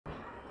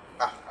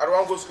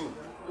don't go school.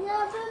 No,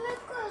 baby,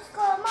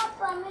 school. My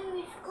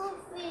family school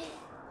fees.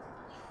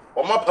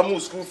 Or my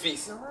pamu school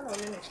fees.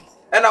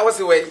 And I was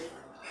away.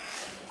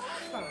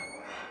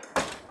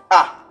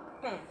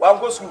 One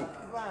go school.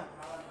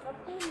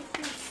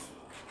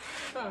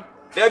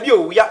 There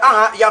you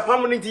ya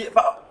permanent.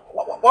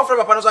 What from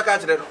a panosa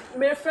country?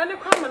 My friend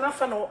come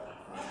enough and all.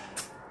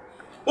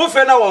 Who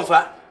fell now on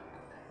fire?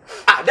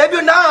 There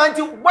you now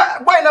until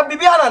why not be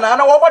behind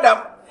and what them?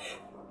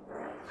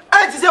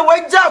 I just say,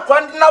 why Jack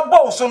one now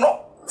boss or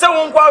no?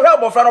 Someone called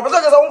help from a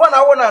position of 1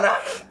 hour.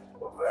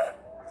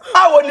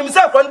 I want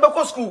himself on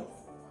the school.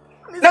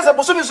 That's a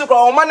possibility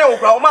of money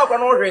or Mark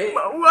and already.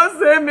 What's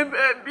me,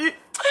 baby?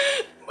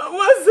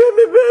 What's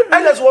me, baby?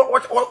 And that's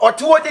what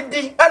 2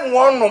 did and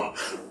 1 room.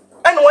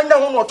 And one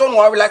young one told me,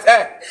 I will like,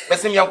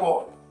 Bessie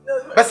Yanko.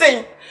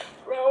 Bessie,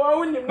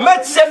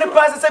 let's send the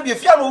passes of your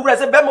fiancé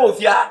as a bemo of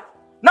ya.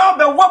 Now,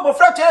 the one of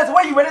fractures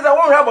where you went as a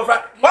one help of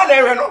one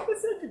area.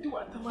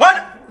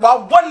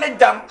 One leg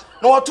down,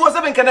 no 2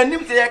 can name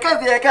the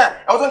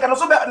car. I was on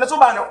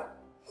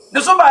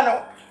the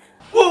Sobano.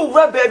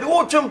 Oh, baby,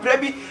 oh, chum,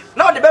 baby.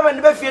 Now the baby and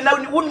the baby now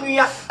wouldn't we?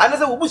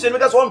 Another bush and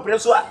make us 1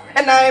 prince,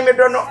 and I am a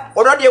donor,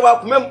 already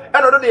welcome, and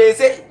already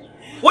say,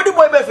 what do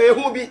boy baby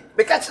who be?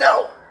 Because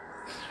now.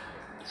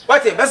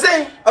 What is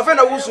saying? I found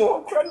a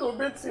wushu.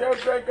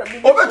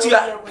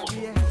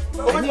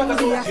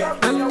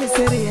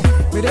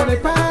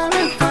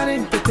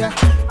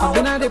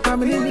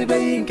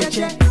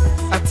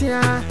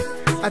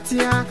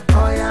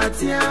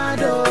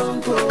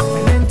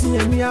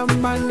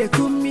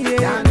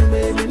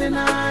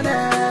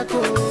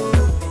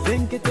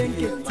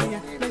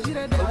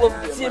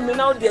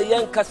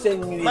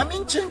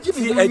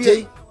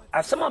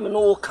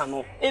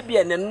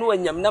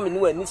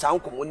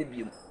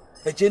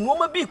 A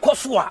genuine be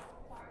Koswa.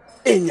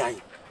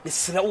 Enyan,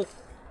 Miss Row.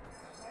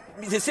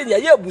 Miss Celia,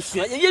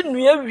 Yabusia,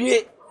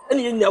 Yen, and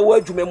in your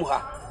word to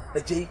Memoha. A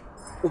J.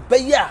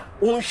 Obaya,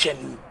 own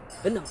shem,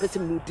 and I'm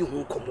petting moody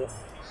won't come.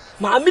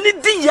 My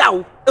minute de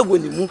yow, a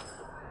winning.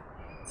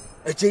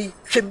 A J.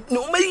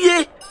 No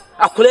may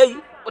a clay,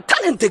 or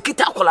talent take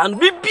it out and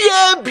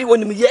be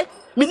when me ye.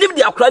 Minim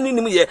the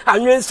Ukrainian me,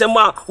 and you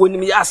sema when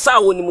me are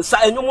sour when you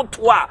say no more.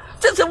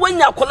 Just when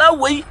you call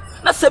away.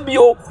 Na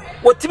sebio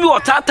wotimi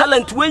wota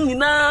talent wenyi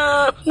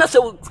na se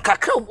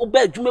kakra oba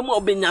adwuma mu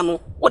obenya no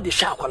wo de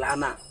hwa akola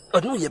na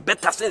odno ye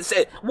better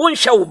say won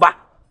hwa wo ba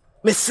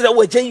mesre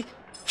wagye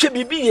hwe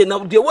bibi ye na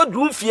de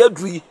wadu mfie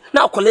adui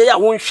na akola ya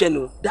won hwe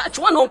no da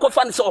chi wana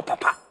onkofa ne se o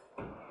papa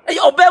e ye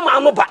oba ma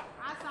no ba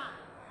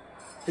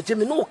eje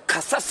me no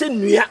kasa se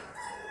nua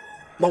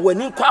ma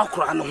wani nkwa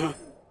akora no ho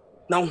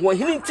na ho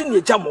hini nti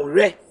ne gya mo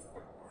re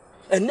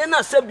enne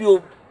na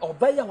sebio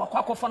Obaya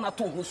wakwakofa na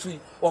to hosui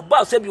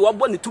oba se bi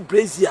wabo ne to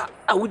brazia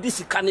a wodi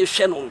sika ne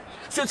hwe no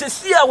se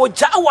sia wo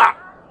jawa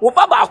wo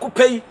baba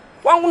akopai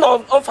wan na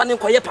onfa ne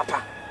nkoye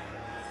papa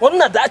won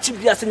na da chi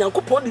bia se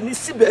nyankopon de ni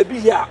si ba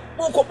bi ya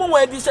wo ko bon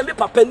wa di se me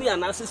papa ni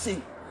ana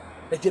sese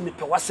eje me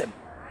pe wasem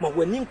ma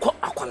wani nko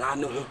akwala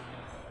ne ho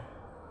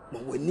ma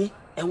wani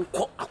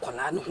enko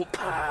akwala ne ho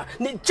pa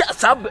ne ja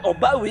sab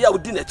oba we ya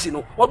wodi na chi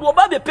no wo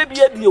oba be pe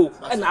bia bi o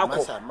na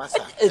akọ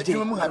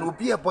eje mu ha no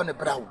obi e bo ne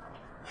brawo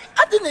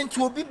adene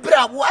nti obi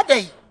brawo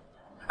adai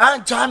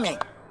jame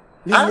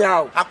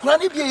ninyao akura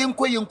ne bia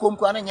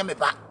yenko ana nya me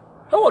ba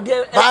o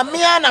de ba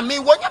mia na me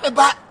wonya me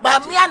ba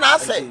mia na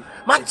ase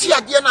ma chi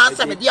ade na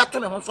ase me de ato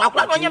ne ho so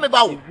akura no nya me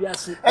ba o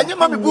enye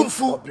ma me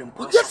bumfu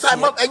just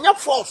time enya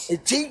force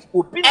eji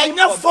obi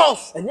enya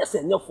force enya se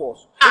enya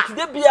force eti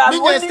de bia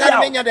no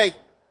ni nya dai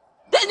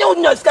denye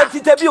unya skati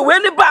tebi we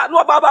ni ba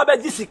no baba ba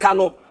disika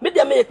no me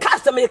de me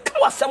ka me ka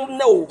wasem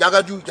na o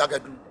jagadu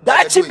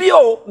da chi bi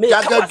o me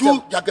ka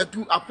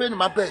jagadu afeni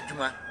ma ba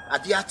adwuma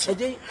ade ache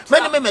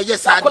me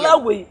yes ade akola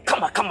we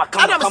kama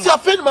adam si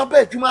afeni ma ba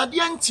adwuma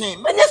ade anche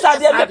me yes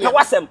ade me ka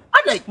wasem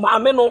ade ma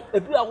me no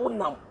ebi a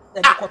wonam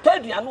e de koto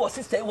aduane o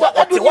sister wo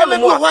ate wo me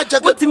no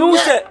wotimi wo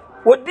se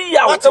wodi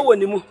ya wo e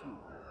woni mu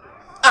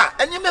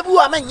enye me bu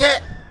wa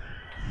menye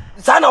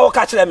sana wo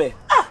ka kire me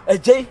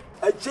ejei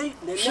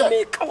ne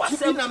me ka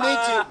wasem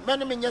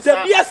na se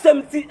bia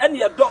semti ene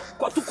ye do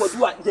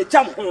kodu a je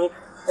jam ho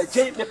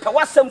ejei me pa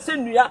wasem se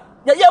nua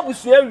ya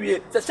busu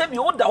awie se bi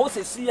wo da ho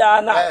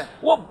sesia na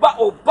wo ba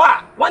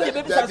oba wan de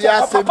bebi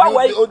sa papa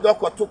wai o do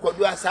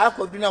kodu a sa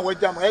kodu na wo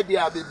jam e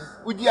dia bebi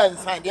udi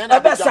ansan de na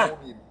be jam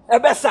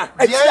ebesa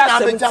etia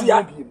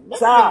semtia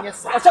sa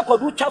ase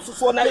kodu twa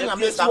soso na ya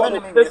bi so no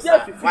efia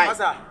fifi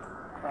masa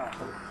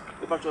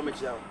e pa cho me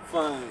chia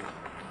fine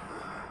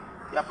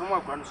ya pa mo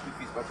akwa no school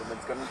fees pa to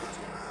medical no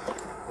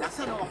na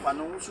se no fa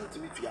no wusu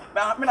timi tua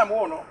ba me na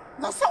mo no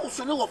na se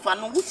wusu ne wo fa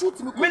no wusu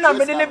timi me na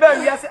me de ne ba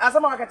wiase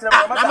asama ka kire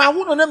mo na ma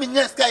hu no na me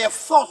nya ska ye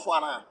force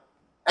wana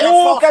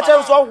o ka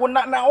kire so ho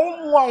na o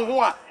mu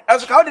ho a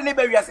eso ka o de ne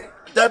ba wiase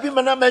da bi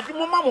me na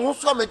madwuma ma mo ho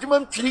so madwuma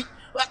ntwiri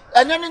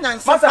enya ne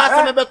nyansa fa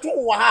se me beto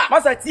wo ha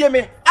masa tie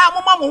me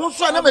mo mo ho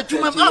so na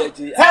madwuma ma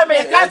se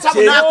me ka cha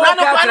na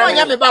kwa no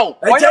nya me ba o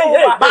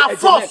ba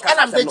force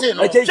ana me je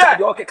no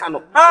je o ke ka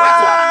no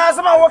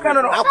sama wo ka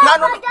no akwa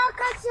no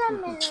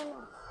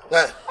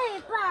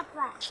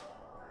Papa.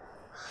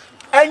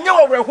 And you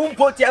are a home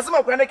potty as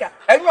my cranica,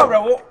 and you are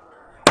a home.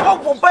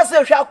 Oh,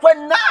 Pastor shall quite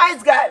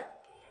nice guy.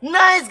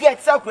 Nice guy,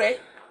 Sakwe.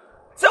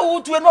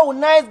 So, to know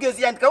nice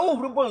guys, and go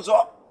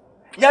Rubonzo.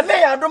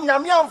 Yamay, I don't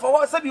know for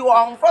what you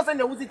are on first and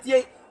the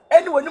Wizzy.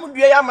 Anyone who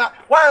be a man,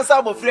 one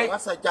sub of free.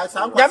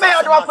 Yamay,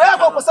 I don't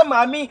know for some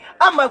mammy.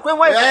 I'm a queen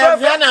wife.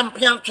 Vienna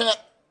Pianche.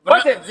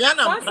 What is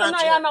Vienna Pianche?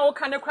 I know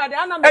kind of credit.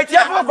 I'm I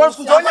tell you, first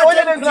to join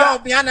you.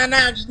 Vienna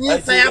now. You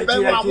say I'm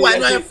going to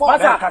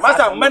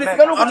Master, man, it's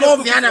going to know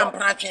Vienna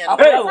Pianche.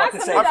 what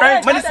to say. My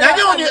friend, man, it's not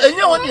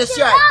you want to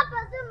say.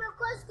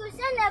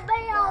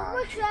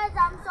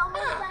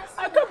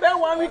 I could bear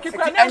 1 week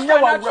and you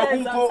are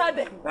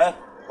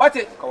what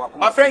it?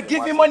 My friend,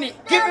 give me money.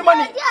 Give me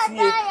money.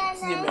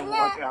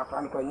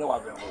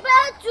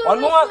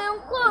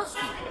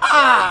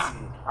 Ah,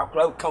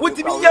 what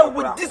do you mean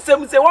with this?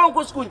 Some say one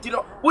go school, you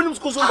know. When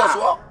school so much.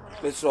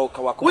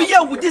 We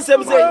here with this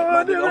same say.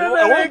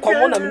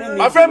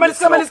 My friend, man,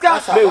 come on,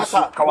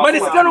 come. Man,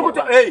 it's going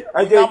to hey.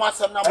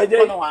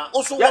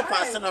 Also, what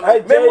person?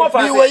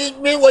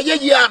 Me, what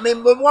ye are, me,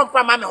 one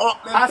from my home.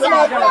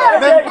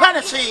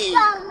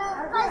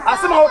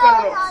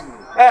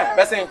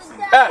 Bessie.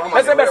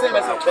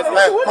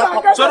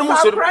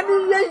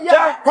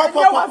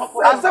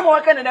 So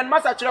much can and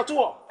master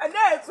too. And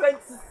that's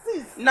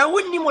 26. Now,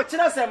 wouldn't you watch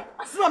us? I'm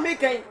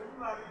making.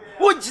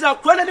 Would you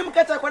not call him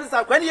catch a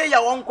question? When you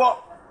won't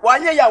call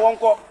 1 year, won't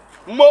call.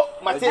 Mo,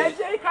 my hey,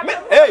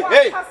 hey,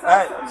 hey, I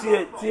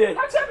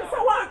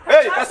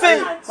say,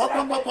 now,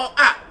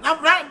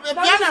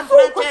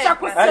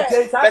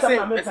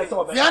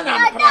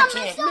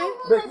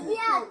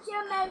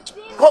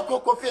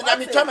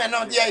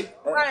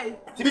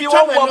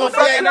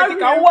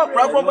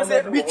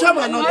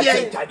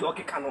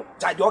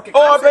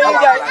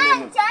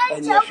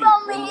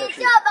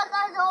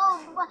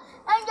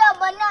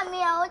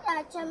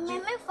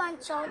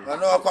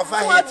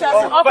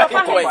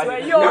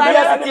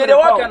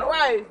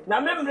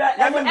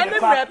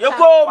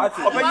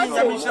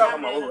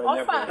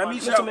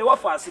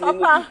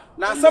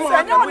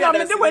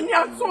 when you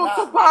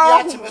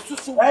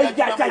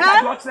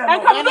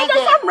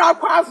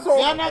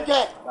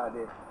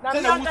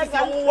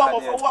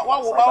come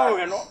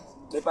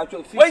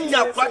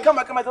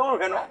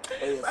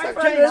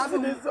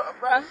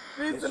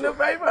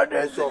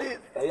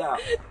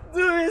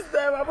do this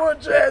time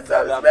about dress.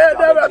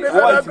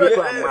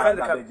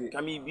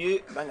 Can we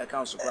be bank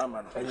account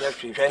superman? And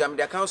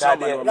the account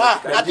superman.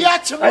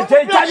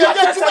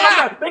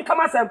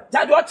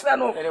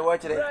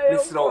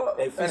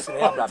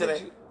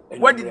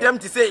 What did them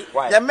to say?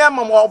 The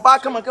memo or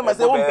back come and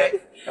say, oh,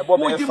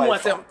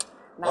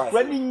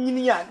 running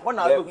in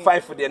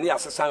 5 for the near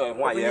society.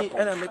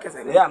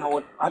 Yeah,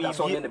 no, I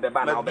saw in the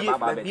bank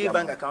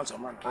account.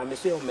 I'm a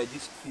sale of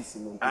this piece.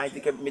 I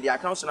think the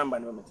account number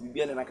to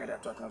be an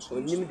account. So,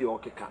 you need the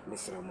okay cat,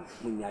 Mr.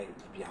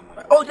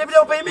 Oh, they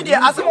will pay me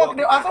there. I saw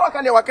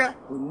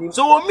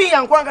so me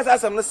and Quankas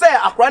as I'm say,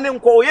 a running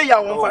call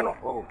ya one.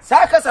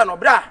 Sakas and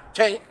Obra,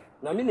 chain.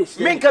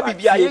 Minka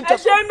be a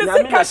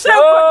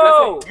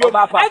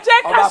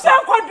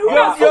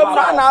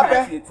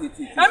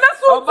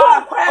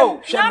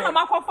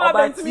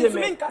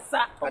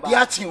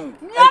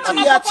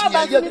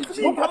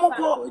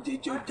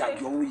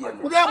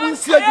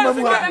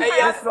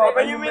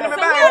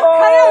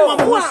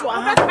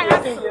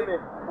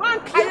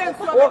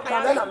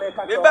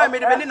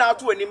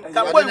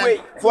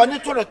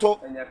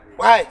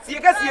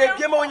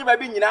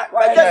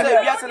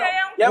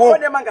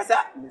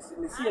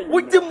what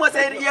did you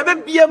say? You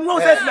have be a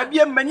Moses, be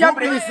a man. You have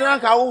been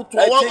shrunk out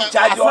to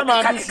charge your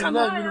man.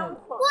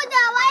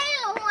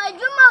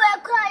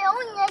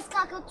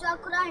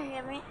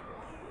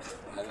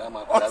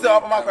 What's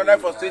up, my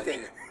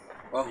frustrated?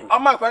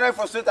 I'm not quite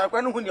frustrated. I'm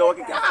going to work.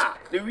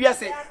 The we are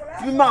saying,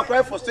 you might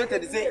quite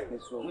frustrated. Say,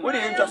 what do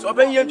you just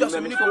open your just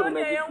a minute?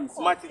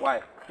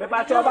 Why?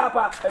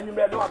 Papa, and you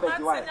may not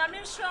bet why.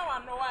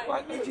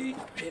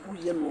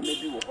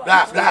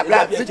 Blah,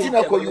 blah, sitting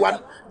up you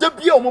want the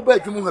beer mobile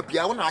you will be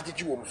on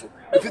attitude.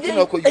 If you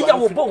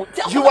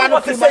you are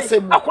not the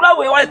same. Akura,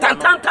 why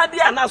Tantanta,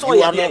 and that's all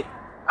you are.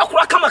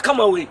 Akura, come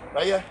away.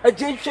 A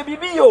J should be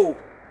you.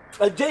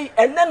 A J,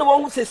 and then the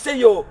one who says, say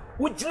you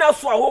would not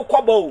for a whole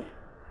quabble.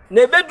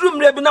 Ne bedroom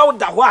rebi na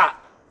da ho a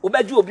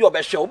obeju obi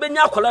obehwe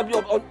obenya akola bi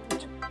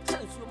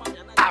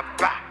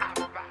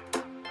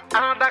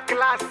another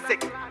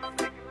classic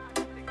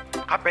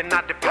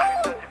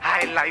Akabenezer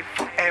high life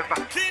forever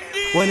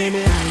one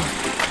me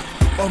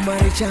oh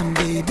my jam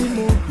baby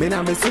mo me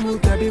na me simu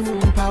tabi mo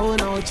pa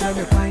ona o chira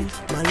me fine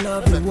my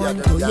love you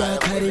want to ya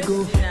carry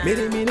go me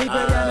ni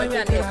better na me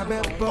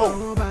have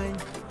bo bang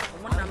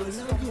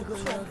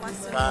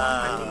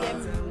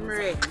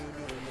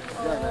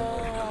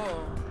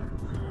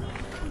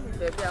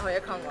baby, how you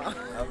come on?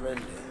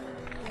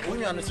 When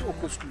you are school.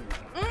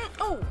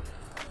 Oh,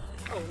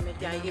 Oh,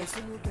 media yes.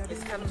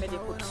 It's come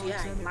medical tea.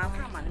 My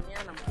man, me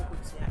and I'm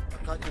tea.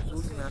 Can't you do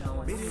that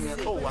now?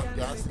 Oh, what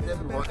gas? Then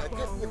what I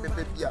get me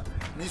baby.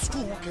 Miss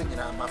Two can you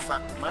my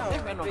fat? My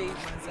never know.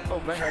 Oh,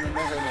 my hand.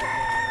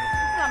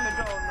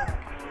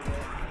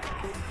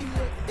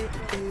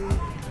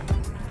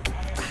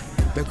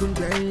 Become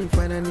drying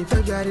finally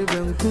February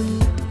Benkum.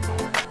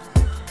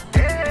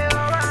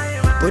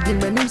 But the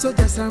men so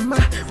just a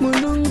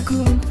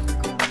mununkum.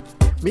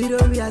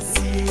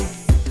 Miroviasi.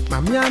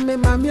 Mamma,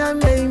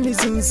 me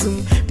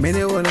soon.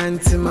 Many one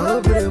auntie, my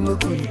over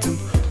Mukuntu.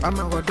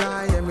 Mama would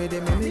die, I made a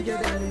many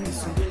get an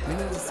issue.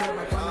 Many the same.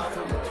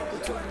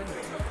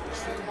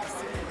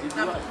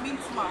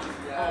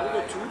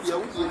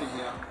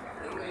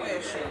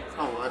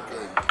 Oh,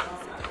 okay.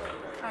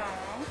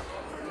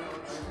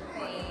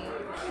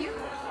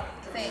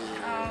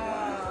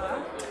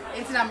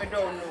 It's not me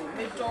don't know.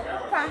 Me don't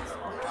pass.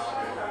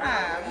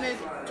 Me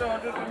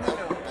don't.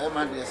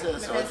 My dear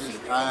says,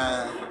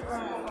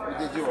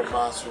 did you a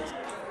pass?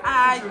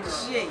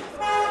 Jay.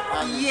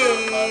 Yeah.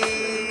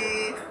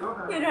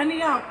 You're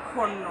running out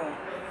for no.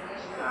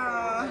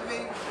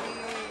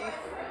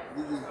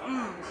 Baby.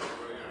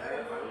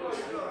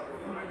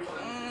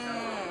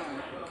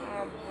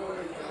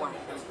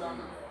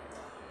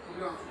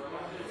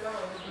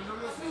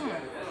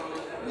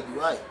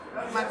 Right.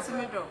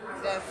 Maximido,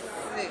 that's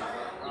it.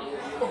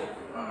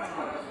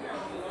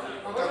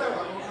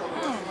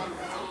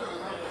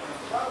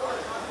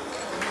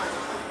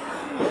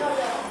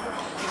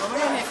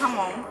 Come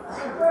on.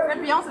 Let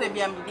me answer the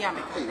BM.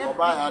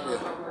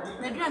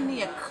 Let me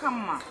near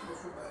come on.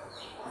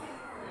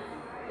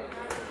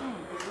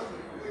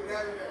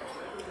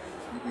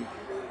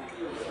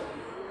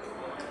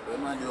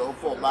 Man, you're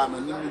for Bam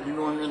and you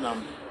know your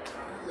number.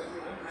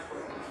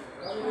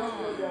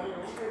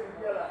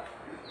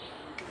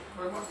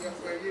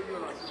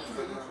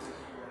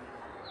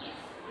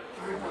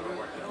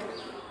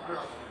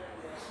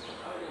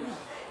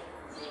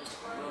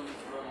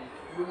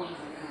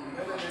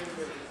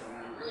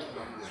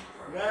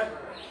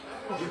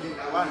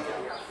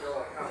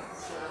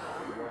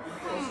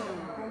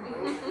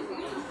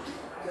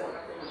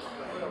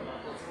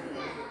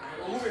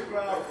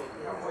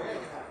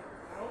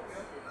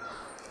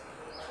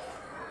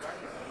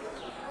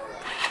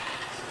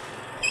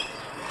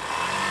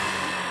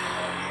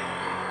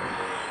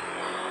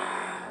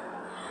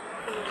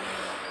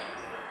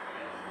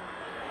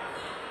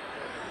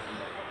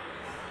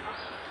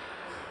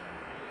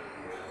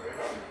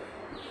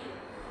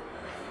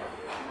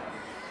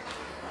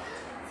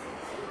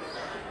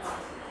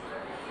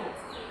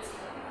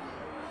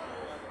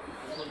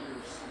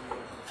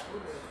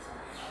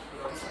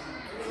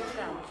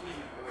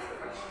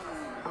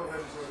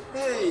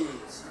 Hey,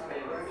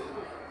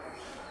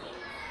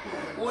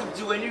 would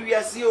you when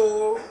you see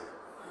you?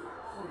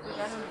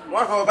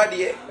 What about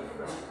the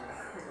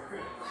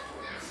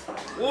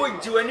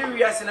would you when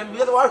you are saying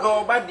the other one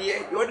about the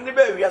you wouldn't be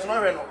very as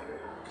no.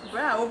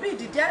 Well, be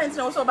the giant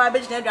also by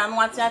Benjamin and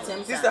what's at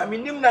him. Sister, I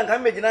mean, you can't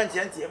imagine Auntie.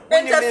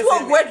 And just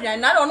so good,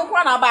 and I don't know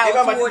what about it.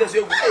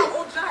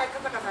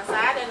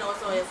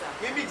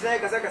 Maybe it's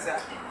like a Sakasa.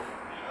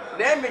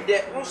 Name it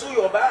there, also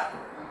your back.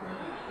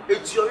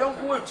 It's your young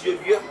boy to your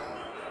beer.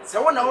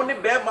 So one only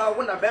bear my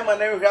one, a bear my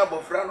name,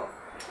 Rabo Frano.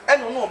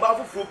 And no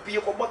about fruit pea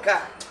or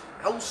baka.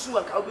 How soon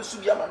and how to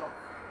Subiamano.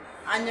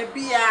 And your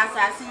beer as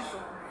I see so.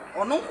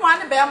 Or no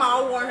one bear my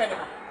own head.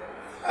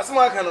 As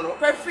my canoe,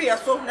 for free,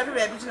 so never be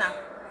now.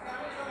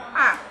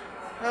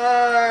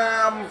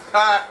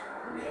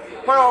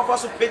 One of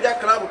us who paid that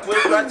club to a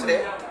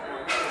today.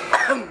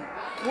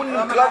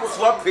 Wouldn't club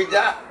swap pay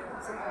that.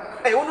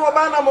 I won't know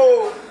about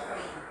Namo.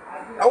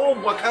 I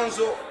won't work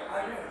council.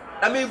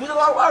 I mean, we don't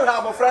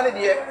have a friend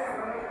here.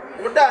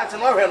 Would that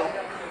tomorrow?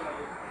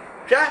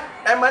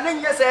 And my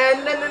name, yes,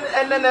 and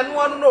then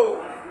one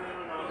know.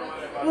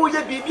 Would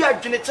you be a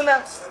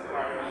Genetina?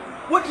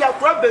 Would you have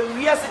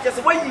problem? Yes,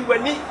 just when you were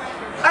neat.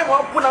 I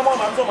won't put a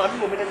moment on my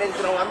woman and then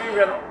I'm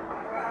in.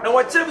 Now,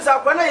 what chips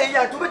are when I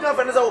am to be my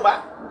friends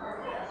over?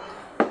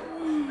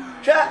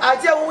 I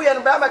tell you,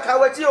 and Baba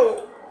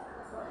Kawatio.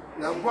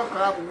 Now, what can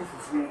happen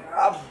with you?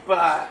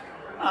 Abba,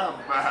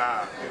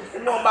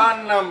 no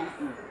man,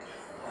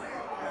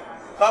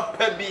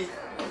 Pappy.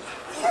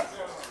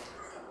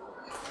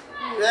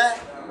 Yeah,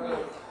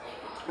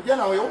 you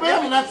know, you're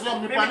very not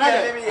from the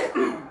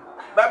Panama.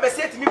 Baba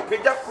said to me,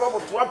 Peter Crop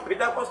to one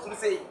Peter was to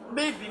say,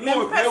 baby,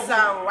 no, I don't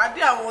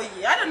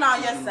know,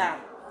 yes, sir.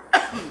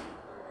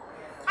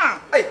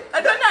 I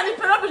don't know any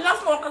problem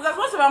just more because that's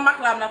what's about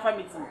Maclam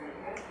family.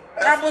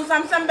 I've done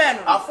some ben.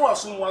 I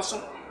force soon was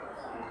soon.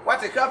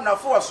 What a crab now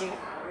for soon.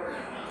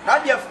 How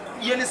do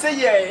you say,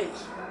 yea?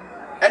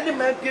 Any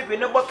man people in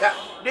the book,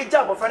 they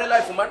jump of any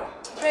life for man.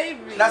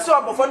 Baby, that's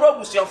all before no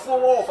was your 4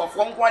 war for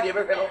one quite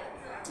ever.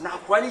 Now,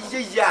 quite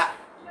a year.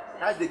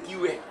 That's the key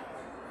way.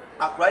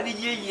 A quite a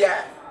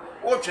year.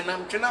 Oh,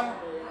 Chinam.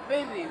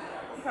 Baby,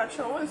 if I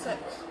show one set,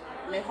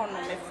 me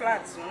honor me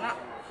flats, not.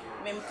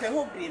 Me mpe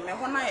hobi me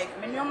hona ek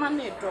me nyoma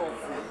na edo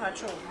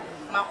pacho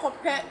My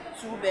copy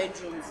 2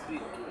 bedrooms.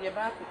 You're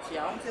back with you.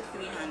 I'm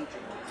 300.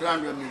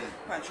 300 million.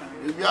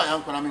 If you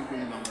are coming to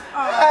you.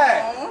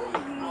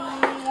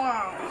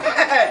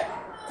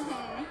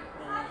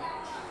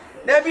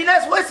 There be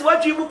nice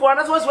what you book on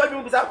us was what you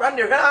was up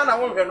under her and I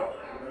won't know.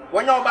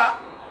 When you're back,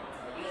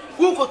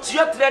 who could see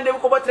a trend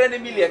over 20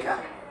 million?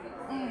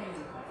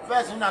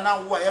 First,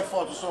 now what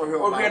effort to show her.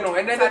 Okay, no,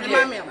 and then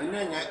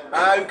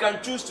you can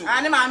choose to.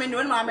 I'm my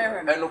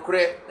married. And no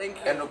credit,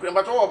 and no credit,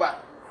 but over.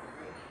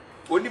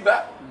 Would you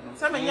back?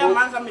 Some young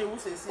man, some will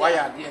say, why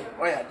are dear?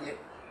 Why are dear?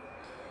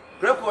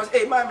 Greg was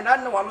a man,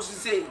 I know what to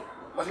say.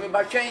 Was me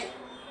by chain.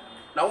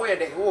 Now where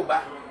they go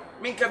back.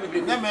 Me can be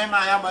the man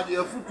I am at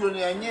your foot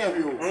near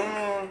you.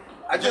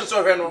 I just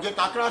saw her. You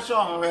can crash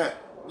on her.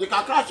 You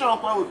can crash on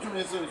power 2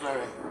 minutes.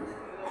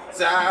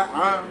 Sir,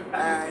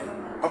 I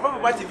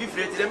probably want to be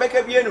free to make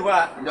a be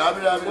anywhere.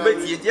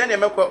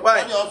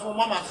 Why?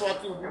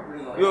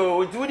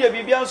 You do the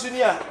Bibian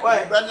Sunia.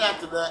 Why?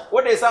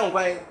 What they sound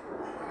why?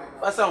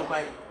 What sound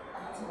why?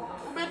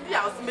 Maybe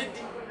I was made.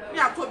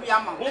 Yeah, could be a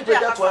man.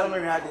 That's what I'm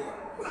ready.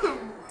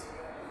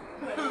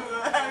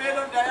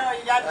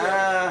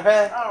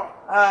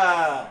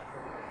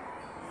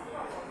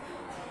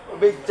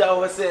 Big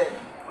Joe said,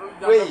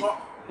 wait,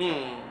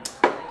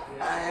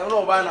 I don't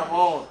know why I'm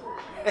home.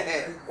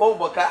 Oh,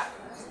 Boca.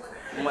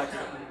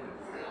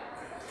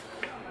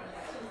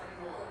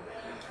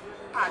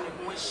 I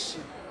wish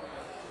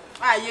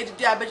I yet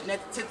the average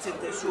net sits in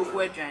the show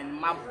for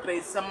and my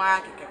place some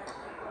market.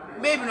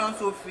 Maybe not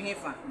so free.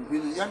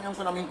 Young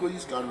coming to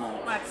this car now.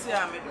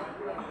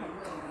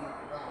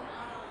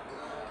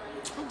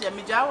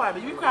 Jammy Jawa,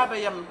 you crab a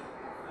yam.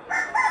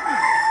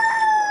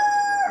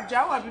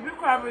 Jawa, you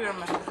crab a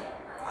yam.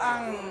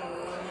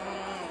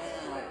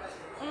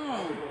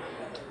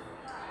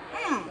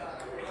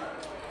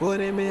 What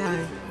am I?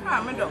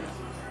 I'm a dog.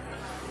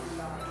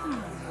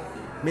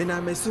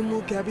 Mena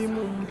mesumu kabi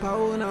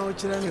mumpao na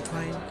ochira me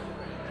pine.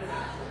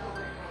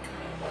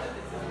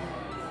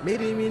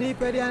 Mini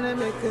pediana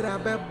mekira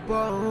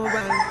bebo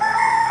ban.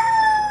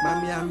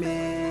 Mami ame.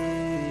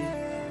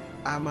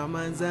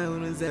 Amamanza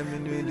unuze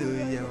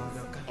minu ya.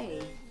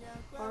 Eh.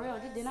 For real,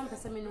 did not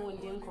person me no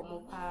ndin komo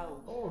pa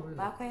o.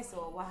 Ba kwa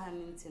so wa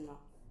haninti no.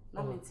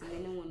 Na menti me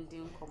no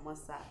ndin komo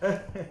sa.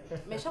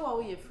 Me sure wa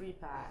we free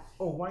pa.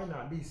 Oh, why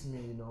not this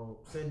me, you know,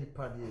 send the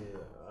party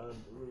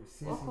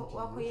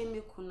Wako ye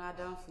me kuna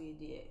down for you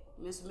there.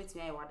 Me so meet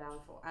me I wa down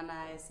for. And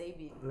I say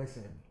be.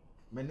 Listen.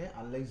 Mene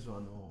Alex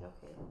one no.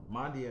 Okay.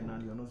 My dear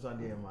Nanny, you know so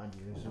dear my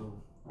dear. So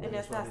it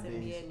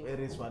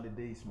is what the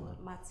days man.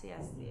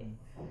 Matthias there.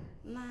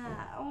 Na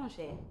on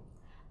share.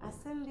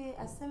 Assembly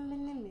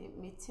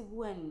me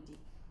tibu andi.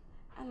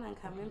 Ana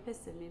nka me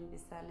pese me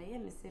mbisa na ye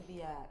me se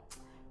bia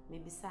me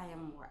bisa ya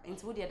mwa.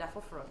 Enti wo de da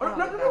foforo.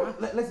 No.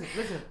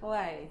 Listen.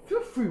 Why?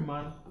 Feel free,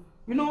 man.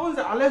 You know once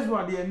Alex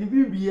one there ni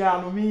bibia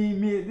no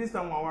me this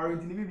time I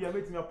warranty ni bibia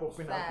make me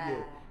popping up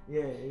here.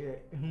 Yeah.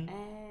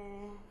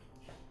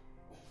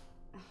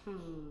 I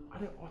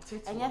don't want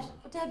it. And yes,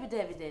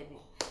 Debbie.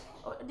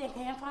 Oh, they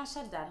can't find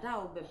that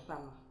will be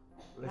bam.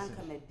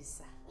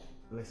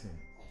 Listen,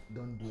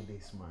 don't do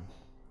this, man.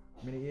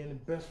 I mean, you're the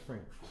best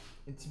friend.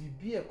 And to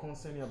be a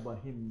concern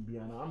about him,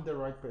 I'm the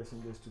right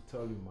person just to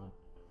tell you, man.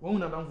 When we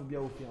don't be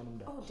able to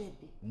oh,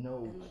 Debbie.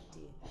 No.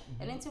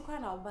 And then to cry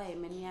I'll buy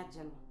many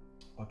agent.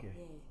 Okay.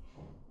 Yeah.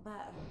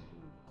 But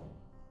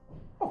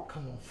oh,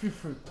 come on, feel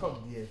free,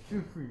 talk there.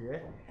 Feel free,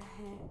 eh?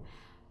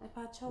 I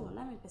patch on,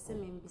 let me person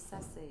me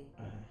bisa say.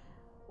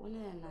 One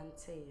and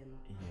nante, yeah.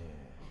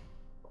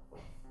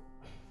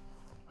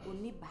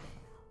 Uniba.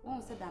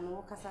 One said I'm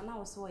walkers and I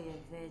was so a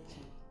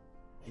virgin.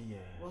 Yeah.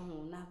 Well,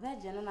 na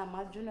virgin and I'm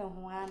a junior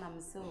who I am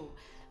so.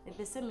 The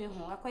person me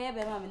who I call your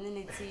mamma in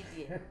the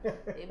tea.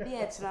 A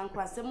beer trunk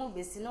was some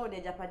movie, no,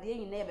 the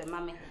Japanese neighbor,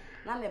 mammy.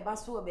 None the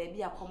bus will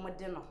be a common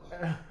dinner.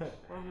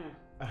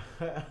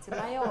 To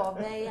my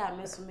obey, I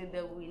miss me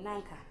be we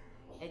nanka.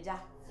 A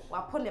jack.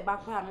 Upon the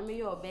background, maybe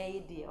your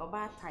baby or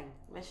bad time.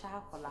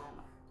 Measure for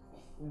Lana.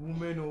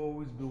 Women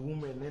always be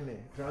women,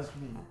 innit? Trust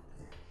me.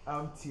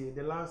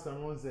 The last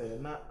time was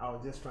not. I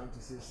was just trying to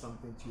say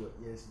something to your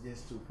ears,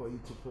 just for you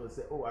to feel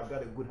say, oh, I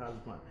got a good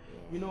husband.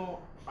 Yeah. You know,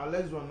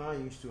 Alex one I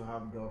used to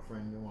have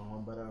girlfriend,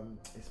 but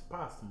it's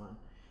past, man.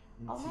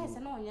 Oh, yes, I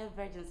know you're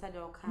virgin, said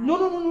you're kind.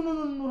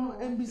 No.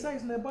 And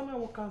besides, Nebana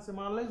will cancel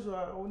my Alex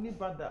only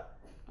bad that.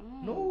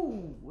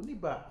 No, only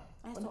bad.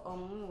 I thought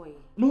on way.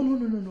 No,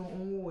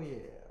 on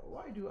way.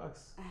 Why do you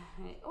ask?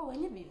 Oh,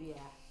 any baby.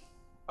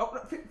 Oh,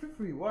 feel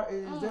free. Why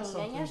is there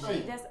something?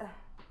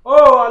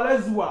 Oh,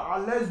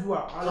 Alezwa the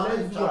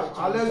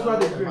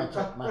Great.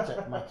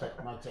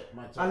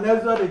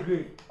 Alezwa the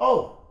Great.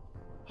 Oh.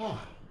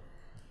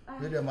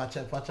 Video match.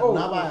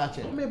 Now buy a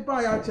check. Me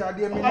buy a check.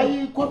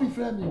 I could be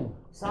friendly.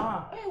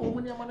 Sir. Hey,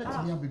 woman, you're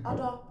managing.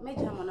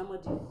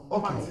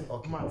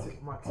 Okay. Mate.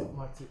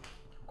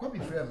 Could be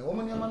friendly.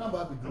 Woman, you're man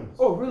about bedroom.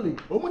 Oh, really?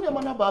 Woman, you're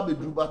man about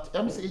bedroom, but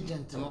MC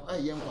agent, no, I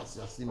am was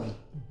see me.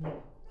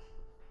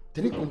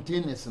 3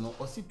 containers, no,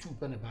 or see 2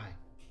 penny buy.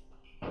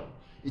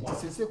 It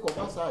is a sake of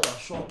us, I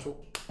short.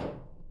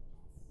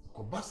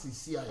 ko basi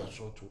si a ya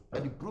short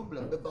and the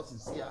problem be basi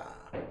si a.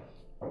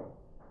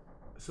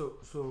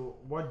 So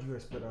what do you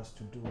expect us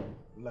to do?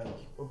 Like,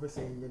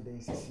 obviously,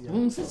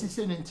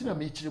 say ntina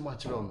me chiri ma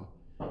chiri ono.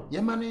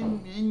 Ye ma ne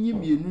nyi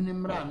mienu ne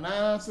mra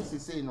na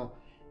say no.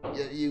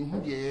 Ye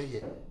hu de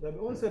ye. That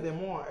we say the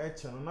more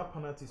action, na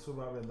penalty so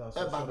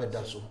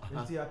bad so.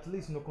 Until at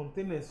least no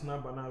containers na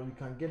bana we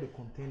can get the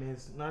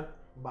containers na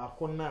ba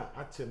kona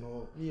action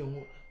no ye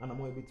hu ana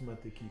mo ebiti ma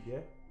take it,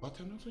 yeah.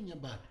 But I know so nya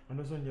bad. I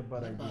know so nya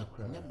bad idea.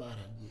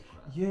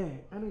 Yeah,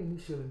 I know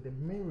initially the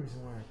main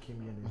reason why I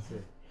came here and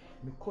said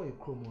me call a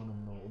chrome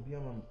on no obi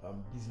am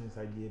business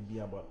idea be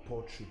about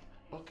poultry.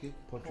 Okay,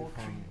 poultry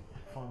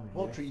farming.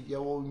 Poultry,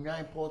 you will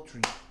nine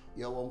poultry,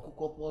 you will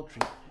cook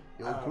poultry,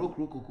 you will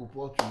cook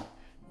poultry.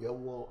 You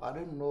will, I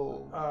don't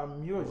know.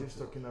 You were just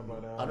talking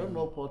about I don't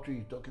know poultry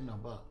you're talking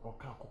about.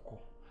 Okakoko.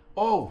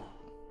 Oh.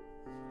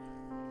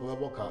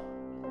 Oboka.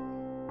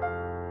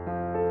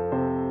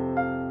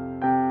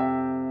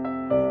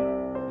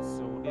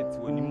 So that's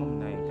when you mom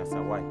na in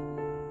kasa why.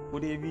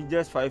 Would it be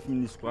just 5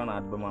 minutes to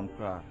at Bamam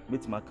cry?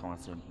 Meet my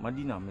counsel.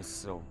 Madina, Miss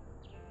So.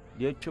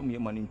 Dear chum, your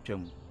money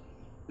chum.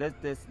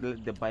 Let the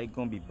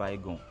bygone be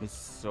bygone, Miss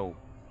So.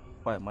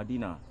 Why,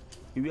 Madina?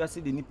 If you are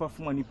see the nipper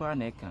from a nipper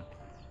neka.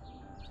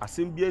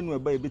 Assemble no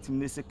by bit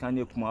Mr.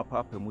 Kanye Kuma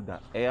Papa Muda,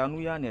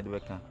 Anuya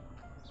Nedweka.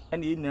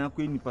 And in a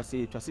queen nipper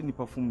say, trust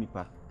nipper from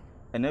nipper.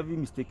 And every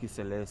mistake is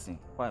a lesson.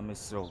 Why, Miss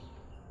So?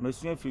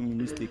 Monsieur film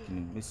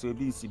mistaken, Monsieur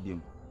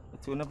Bincibium.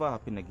 It will never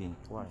happen again.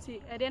 Why?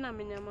 See, I didn't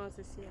mean a mouse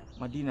here.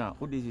 Madina,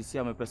 what did you say?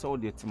 I'm a person of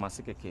the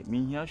Timaseke.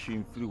 Me here, she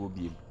in free will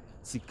be.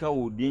 Sika,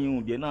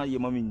 dear, dear, now your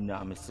mammy,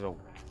 now, Miss Row.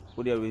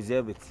 Would they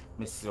reserve it,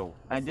 Miss Row?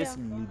 I just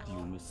lead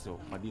you, Miss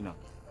Row. Madina,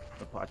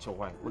 the patcher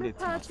wife. Would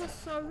it?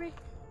 Sorry.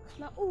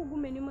 Now, oh,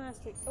 woman, you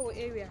must take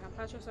area.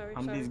 Sorry.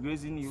 I'm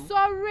disgracing you.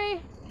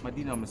 Sorry.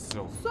 Madina, Miss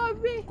Row.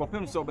 Sorry.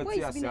 Copim so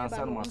better as I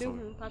answer my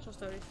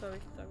sorry.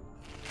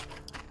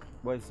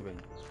 Boys,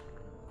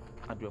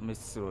 I do Miss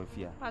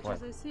Sophia. I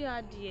see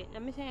a dear,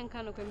 and Miss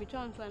Ancano can be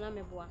turned to an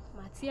ameboa.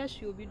 Matia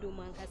should be do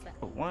Mancasa.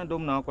 One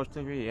dome now, Costa,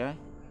 eh?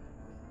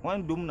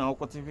 One doom now,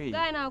 Costa.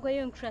 I now go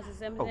young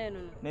crosses and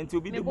then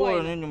to be the boy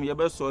and your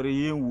best sorry,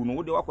 you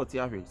know the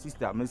Wakotia,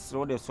 sister, Miss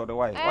Rhoda, so the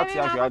wife. What's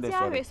your other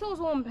sorry? So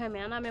one pemmy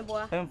and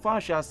ameboa. And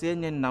Fasha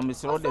saying, and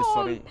Miss Rhoda,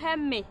 sorry.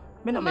 Pemmy.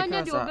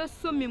 Menamania, you will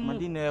so me,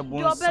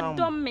 Madina,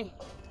 done me.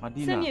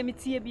 Madina,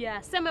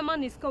 Mitibia, some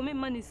money is coming,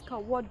 money is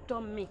called what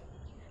done me.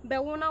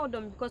 But one out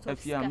them because of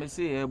If you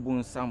say a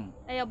bone some,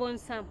 a bone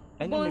some,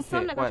 bone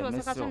some like I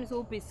was a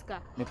so pisca.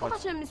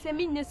 I say,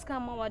 Minas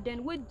come over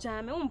then with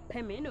jam on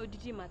pemmy, no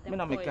digimata.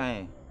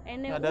 Menamica,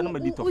 and I don't know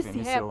the of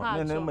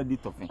him, never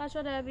did of him. I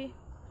should have been.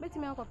 Bet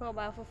me alcohol for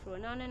bar for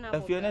now and now.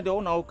 If you're not the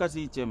owner of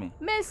Cassie, Jimmy.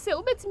 May say,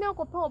 bet me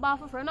alcohol bar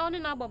for now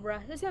and now,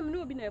 Bobra. There's a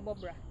new bin a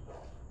Bobra.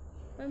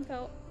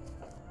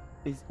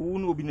 It's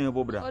who be near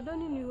Bobra. I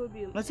don't know who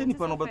be. Let's any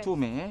pan over to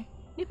me, eh?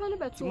 Nippon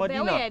about to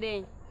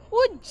my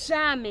oh,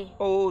 jammy.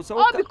 Oh, so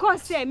all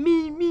because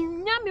me,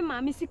 yammy,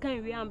 mammy, sick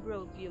and we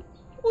broke you.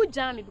 Oh,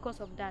 jammy because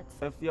of that.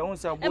 If you own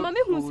some, and mammy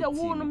who said,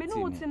 won't me know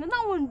what's in and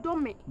now on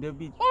dummy. There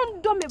be on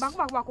dummy back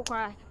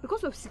cry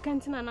because of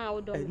Sicantina and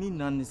now. I need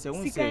none, say,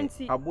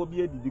 I will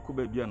be a dico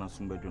baby and a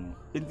sumbedron.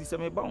 In the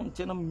same bound,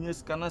 Chenam,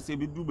 yes, can I say,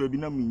 we do baby,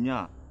 no,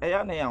 minya. I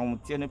am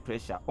on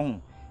pressure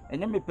on,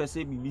 and then me per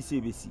se be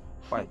CBC.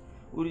 Why?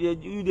 Would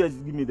you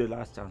just give me the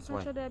last chance?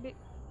 Why?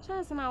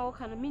 Chance now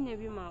can mean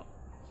every mouth.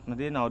 No,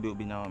 they now do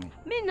be now me.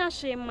 Not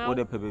shame, my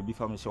other baby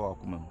family show.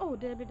 Oh,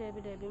 Debbie,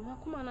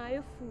 come on,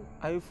 I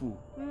fool.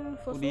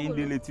 For the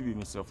indelity,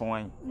 Mr.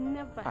 Fine.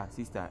 Never,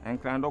 sister,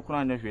 and crying up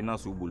crying if you're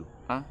not so bull.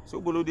 Ah, so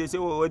below they say,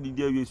 what did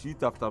you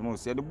sweet after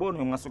most? Said the bone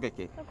in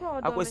Masokeke.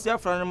 I was there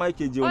from my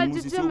cage, you are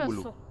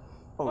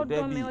oh,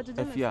 Debbie,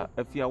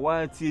 if you are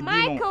wild,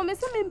 Michael,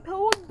 Miss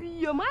Impel be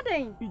your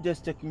mother. You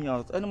just check me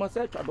out, and I must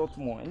search about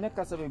more. And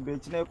next time,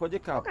 bitch, never could you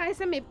come. I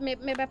say, me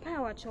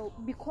power show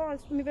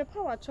because me be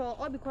power show,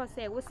 or because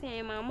I was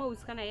saying my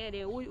mouse can I hear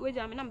the way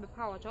I'm number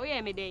power show,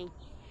 yeah, me day.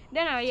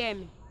 Then I hear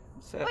me.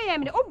 Oh, yeah,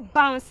 me, oh,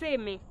 bounce, say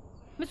me.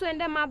 Miss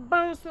Wender, my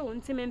bounce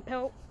on Tim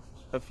Impel.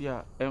 If you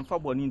are, and for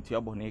born into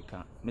your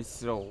boneka,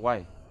 Miss Rowe,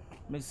 why?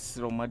 Miss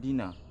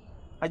Romadina,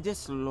 I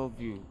just love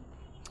you.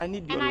 I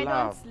need your love. I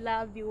don't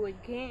love you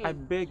again. I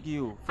beg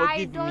you,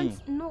 forgive me. I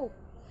don't know.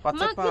 But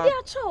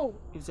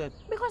you said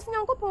because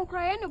now go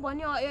cry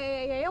anybody or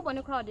you want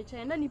to crowd the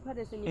chair and any part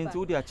is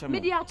into the chair.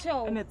 Media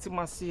chair. And it's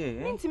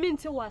Marcia.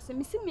 Minty was a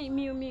missing me,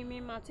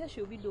 Matia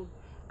should be done.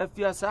 If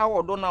you are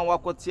sour, don't know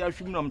what Tia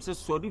Shumam says,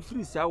 sorry,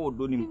 free sour,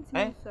 don't him.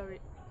 Sorry.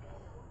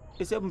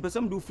 It's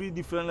 7% do free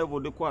different level,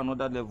 the core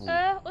another level.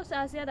 Also,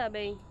 I said that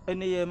bay.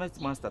 And the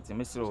master,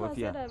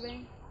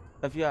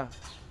 Mr.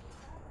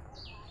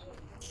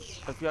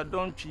 If you are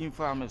done chief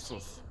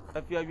pharmacists,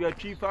 if you are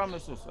chief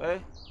pharmacists, eh?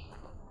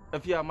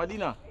 If you are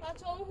Madina,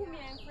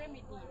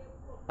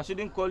 I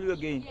shouldn't call you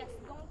again. Yes,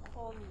 don't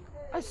call me.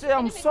 I say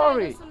I'm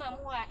sorry.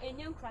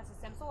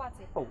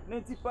 Oh,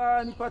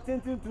 Netipa,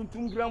 Nipatentin to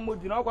 2 gram,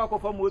 you know, what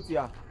for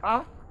Motia,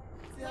 huh?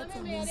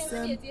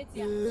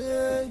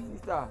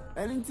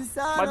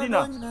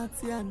 Madina.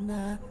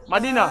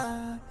 Madina.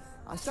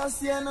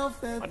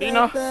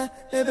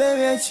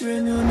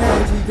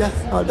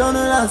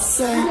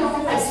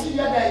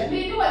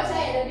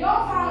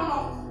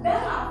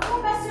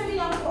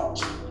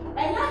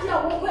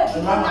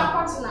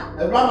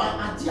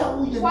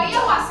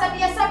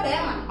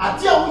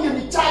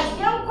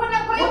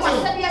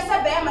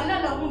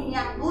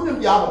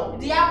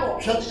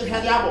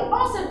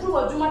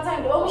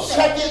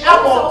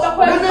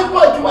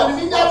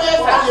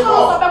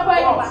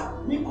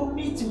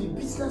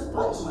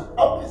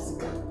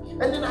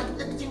 And then I get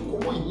the thing for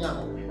one year.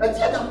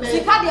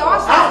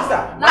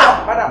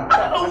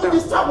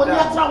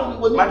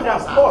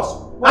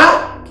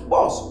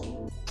 Boss.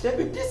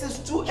 David, this is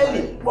too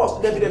early. Boss,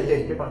 David.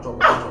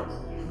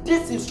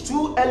 This is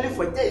too early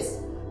for this.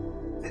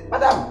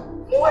 Madam,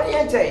 what do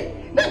you say?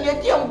 Then you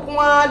dear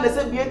one, let's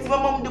say, be the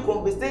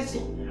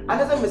conversation.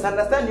 And as a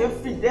misunderstanding, you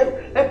feed them,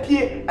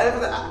 appear,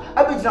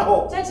 I be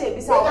now.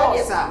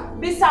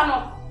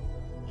 Bisano.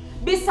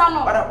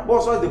 Madam,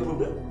 boss, what's the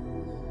problem?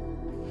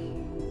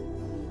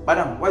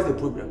 Madam, what's the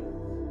problem?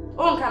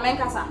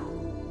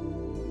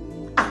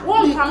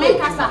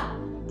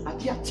 I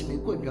get to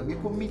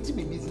meet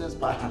me business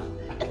partner.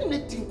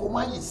 Anything come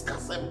on is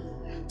Cassam.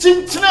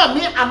 Chinchina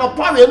me and a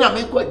parry and I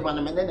make quite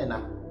one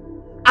menena.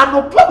 And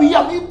no probably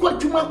I make quite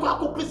to my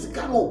quack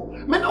physical.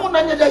 Men on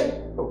any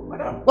day. Oh,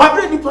 madam, why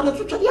bring you for the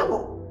future?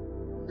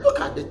 Look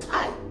at the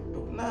time.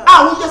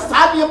 I will just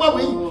have you my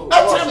way.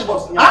 That's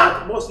boss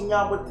in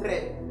your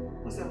trade.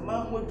 Was a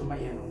man went to my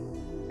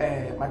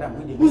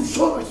madam, we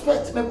show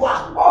respect me.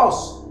 What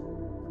boss?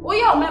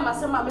 We are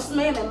members of my Miss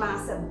May and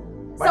Master.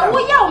 So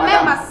we are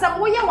members, some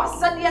we are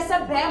said yes,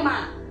 a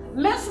Bema.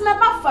 Miss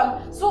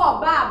Mabafam, so a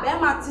bar,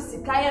 Bema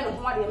Tissicaya and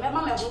what you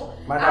remember.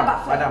 Madam,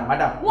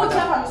 what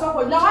happened? So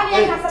no one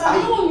has a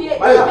moon yet.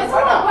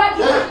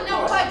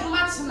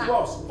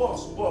 Boss.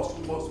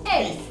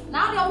 Hey,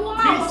 now the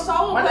woman was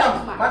so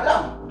madam.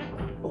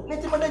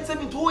 Let him send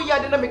me 2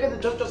 years and I make it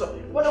just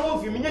what I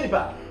want you,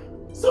 Minipa.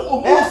 Some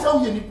of us are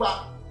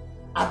Unipa.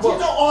 I didn't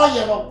know all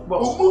you know, but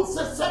who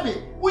said Sammy?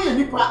 We are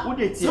Nipa, would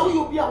it? So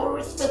you'll be our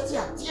respect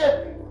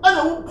here. And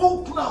I will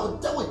both now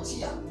tell it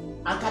here.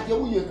 I can't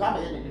hear you come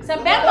in.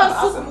 Some members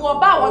who are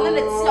about one and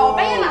it's your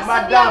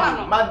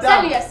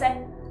madam, yes,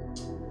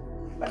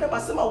 Madam,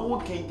 Asama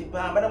won't came to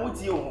Pam, Madam,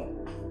 what's you?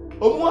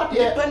 Oh, what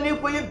dear penny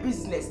for your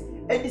business?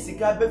 And this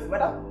is a bit,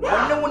 Madam.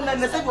 No one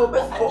has ever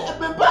been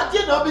back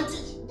in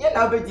Obiti.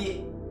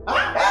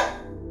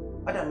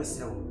 Madam, Miss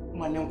No,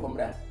 my name come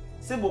back.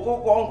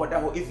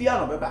 If you are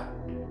not better,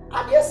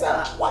 I guess,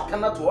 what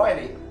cannot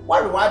worry?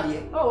 What do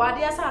you? Oh, I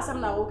dare say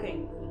some now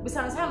walking.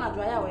 Besides, I'm not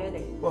dry away.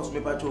 What's me,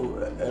 but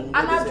and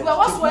I do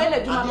what's when I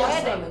do my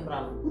wedding.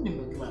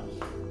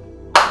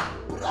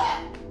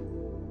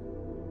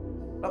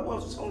 I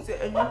was going to say,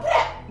 and one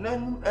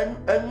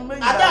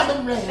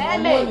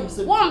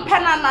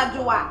pen and I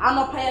do, I'm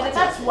not paying the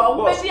tax. Madam,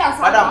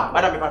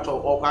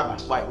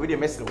 why? We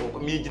didn't mess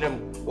with me,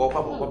 walk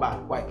up or back.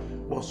 Why?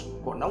 Boss,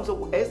 now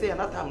so as they are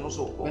not time, no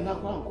so. When I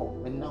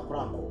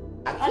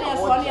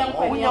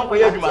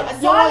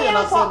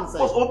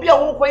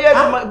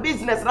can't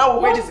business now.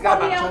 Where is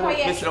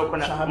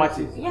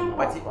Mr.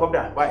 Mati,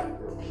 Cobra, why?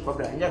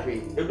 Cobra,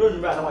 you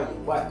don't know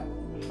why.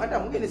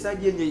 Madam, when is I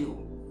hear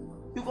you?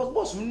 Because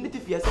boss, we need to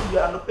fear you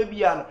are not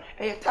baby and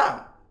a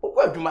time. Oh,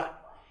 what do you?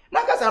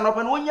 Nakas are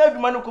open 1 year to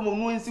Manukum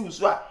moon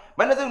Siuswa.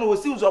 Manazan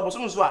was Siuswa or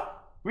Sunuswa.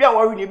 We are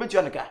worried about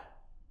Janica.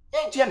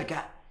 Ain't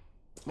Janica?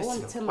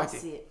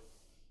 Mr.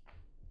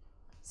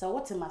 So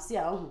what's a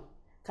Marcia?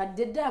 Can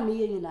the damn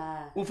me in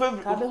a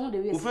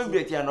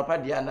favorite and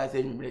opadia and I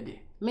say you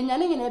ready.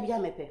 Meaning in a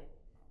biamepe.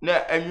 No,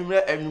 and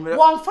you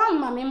one found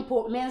my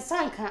import men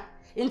sanka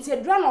into a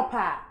drama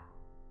pa.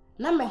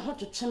 Number hot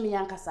to chimney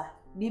yankasa.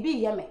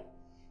 Bibi yame.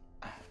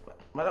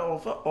 Madam,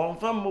 on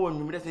farm more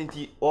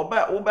numerosity or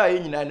by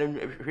in and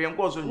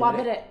reinforce on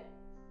Wabere.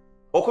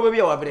 Or could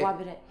be our bread.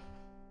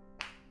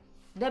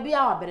 There be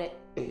our bread.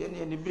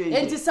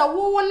 It is a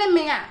woman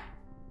me.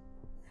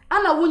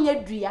 Anna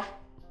Wunya Dria.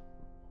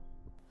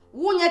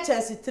 Wunya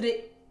Chelsea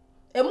 3.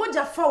 A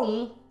moja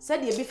phone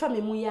said ye be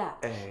family muya.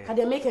 Had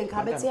they make a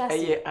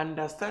cabinet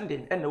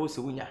understanding and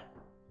also Wunya.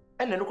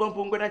 And no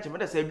component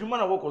that said, you man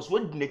of workers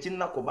would nature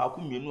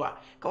Nakobaku Minua.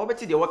 Come over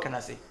to the work and I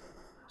say.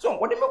 So,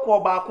 what do you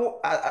call Baco?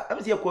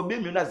 I'm here for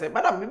being I said,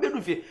 Madame, maybe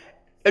if you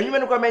and you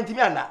comment to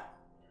me, Anna.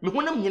 Me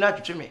wouldn't mean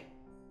to me.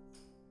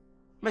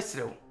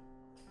 Messro,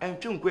 I'm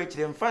too quick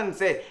and fun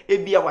say,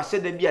 it be our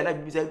said be an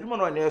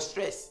woman on their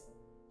stress.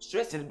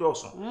 Stress in the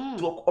dorsal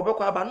to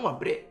Obaka Abanoma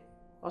bread.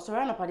 Or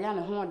surround a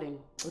Padiana hoarding,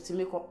 what's in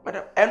me call.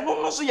 But and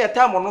no, so your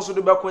time on also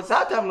the back with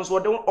that time,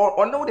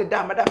 or no, the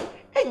damn madam,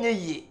 and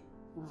ye.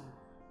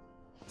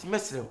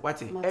 Messro,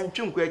 what I'm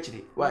too quick.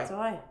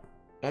 Why?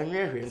 And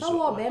you're so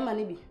what bear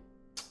money be.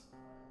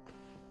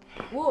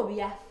 Whoa,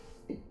 yeah.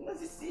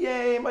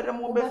 Madam,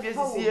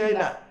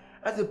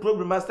 that's a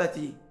problem, Master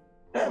T.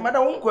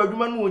 Madam won't call you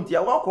man, won't you?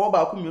 I'll call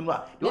back. You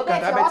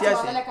can't have it.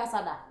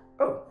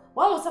 Oh,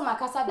 One was some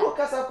casada. Oh,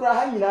 Casacra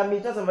hanging at me,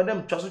 just a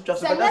madam Trust.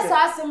 Yes,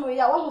 I asked him, we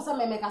are one was some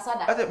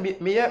casada. I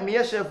think me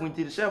a chef went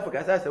to the chef for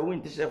Casa, a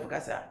winter chef for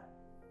Casa.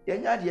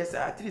 Yes,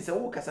 at least a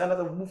walk as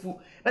another bufu.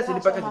 That's in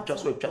the packet of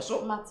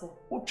Chasso matter.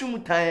 What you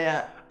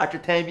tire at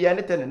your time be a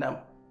little and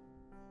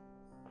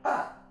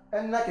ah,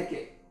 and like a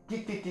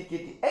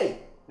kitty. Hey,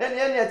 then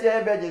the end of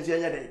your virgins the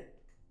other day.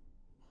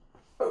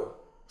 Oh.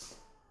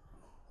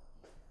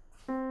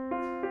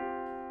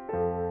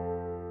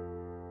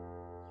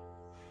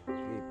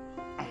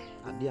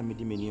 Dear me,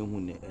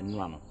 and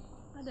run.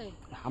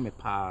 I'm a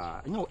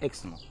pa, no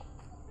ex no.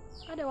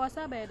 Ade was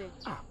a bed.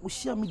 Ah, we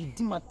share me the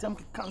dimmer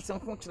temp cancer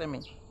and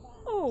me.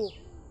 Oh,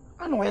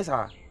 I know, yes,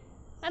 sir.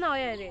 I know,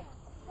 yeah.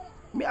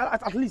 Me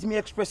at least me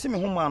expressing me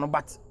home,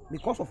 but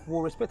because of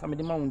respect, I'm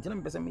the mountain,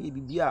 and person may be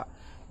beer,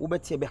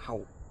 Ubeti be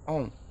how.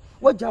 Oh,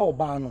 what jaw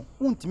barno,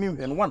 won't me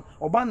when one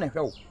or ban a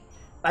hell.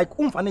 Like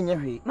fanning your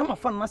hay, no, my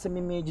fun must have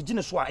made the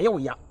genus why, oh,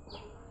 yeah.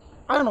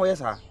 I don't know, yes,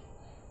 sir.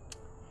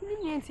 You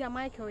didn't see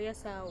Michael,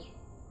 yes, sir.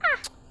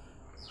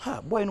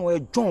 Ha, boy, no, a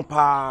jump,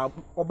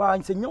 or by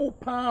saying no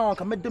pound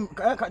can make them.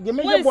 You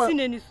may have seen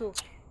any so.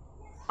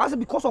 As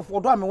because of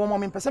what I'm a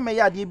woman, person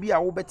may be a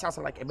over task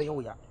like a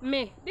bayoya.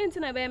 Me,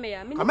 didn't I bear me?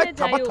 I met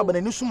Tabata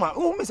and Nusuma.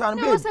 Oh, Miss Anne,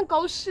 I wasn't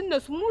called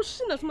Shinners,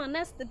 motionless, my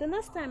nest. The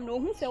next time, no,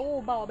 who's a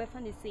old bow,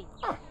 Bethany say.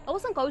 I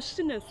wasn't called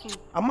Shinners.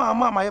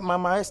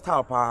 My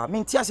style, pa.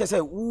 Mean, Tias say,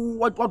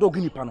 what dog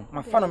guinea panel?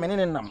 My fun of men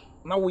them.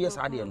 Now, yes,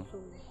 I didn't.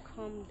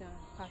 Calm down,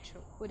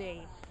 Patrick. Good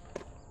day.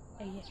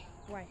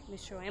 Why,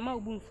 Miss Shaw, I'm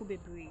out boom for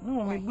baby.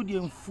 No, my booty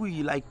and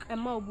free like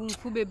I'm out boom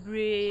for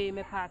baby,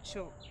 my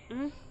Pacho.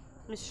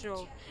 Miss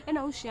Shaw, and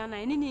Oceana,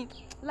 and any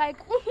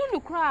like who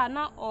cry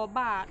now or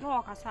bar,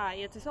 no, Cassa,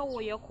 yet is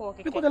all your cork.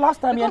 Because the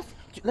last time you're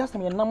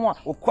no more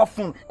or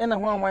coffin and a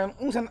one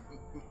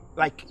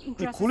like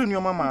cooling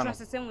your mamma. Just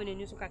the same when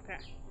you took a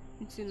crack.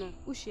 It's no,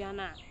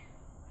 Oceana.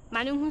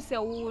 Man who said,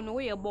 oh, no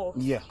way a ball.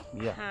 Yeah.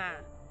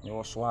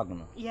 You're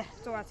swagging. Yeah,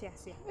 so what I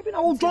say. Maybe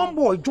now, John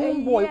boy,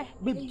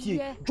 baby,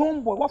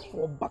 John boy, what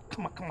for back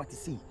come to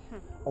see?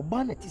 Or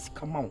Barnet is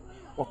come out,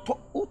 or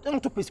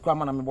to piss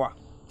grammar and boy.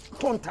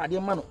 Don't tell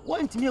your man,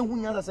 why to me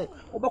when you say,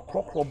 over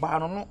crock or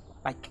barn or no,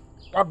 like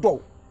a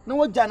dog. No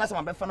one Janus,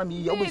 my family,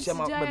 you always say,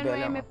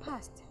 I'm a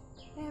past.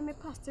 I'm a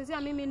past. I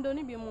mean,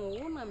 don't be more,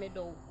 I'm a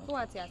dog. So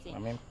what I say. I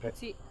mean,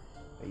 petty.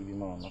 Baby,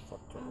 no, not for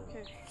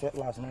okay. Set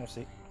last night,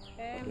 say,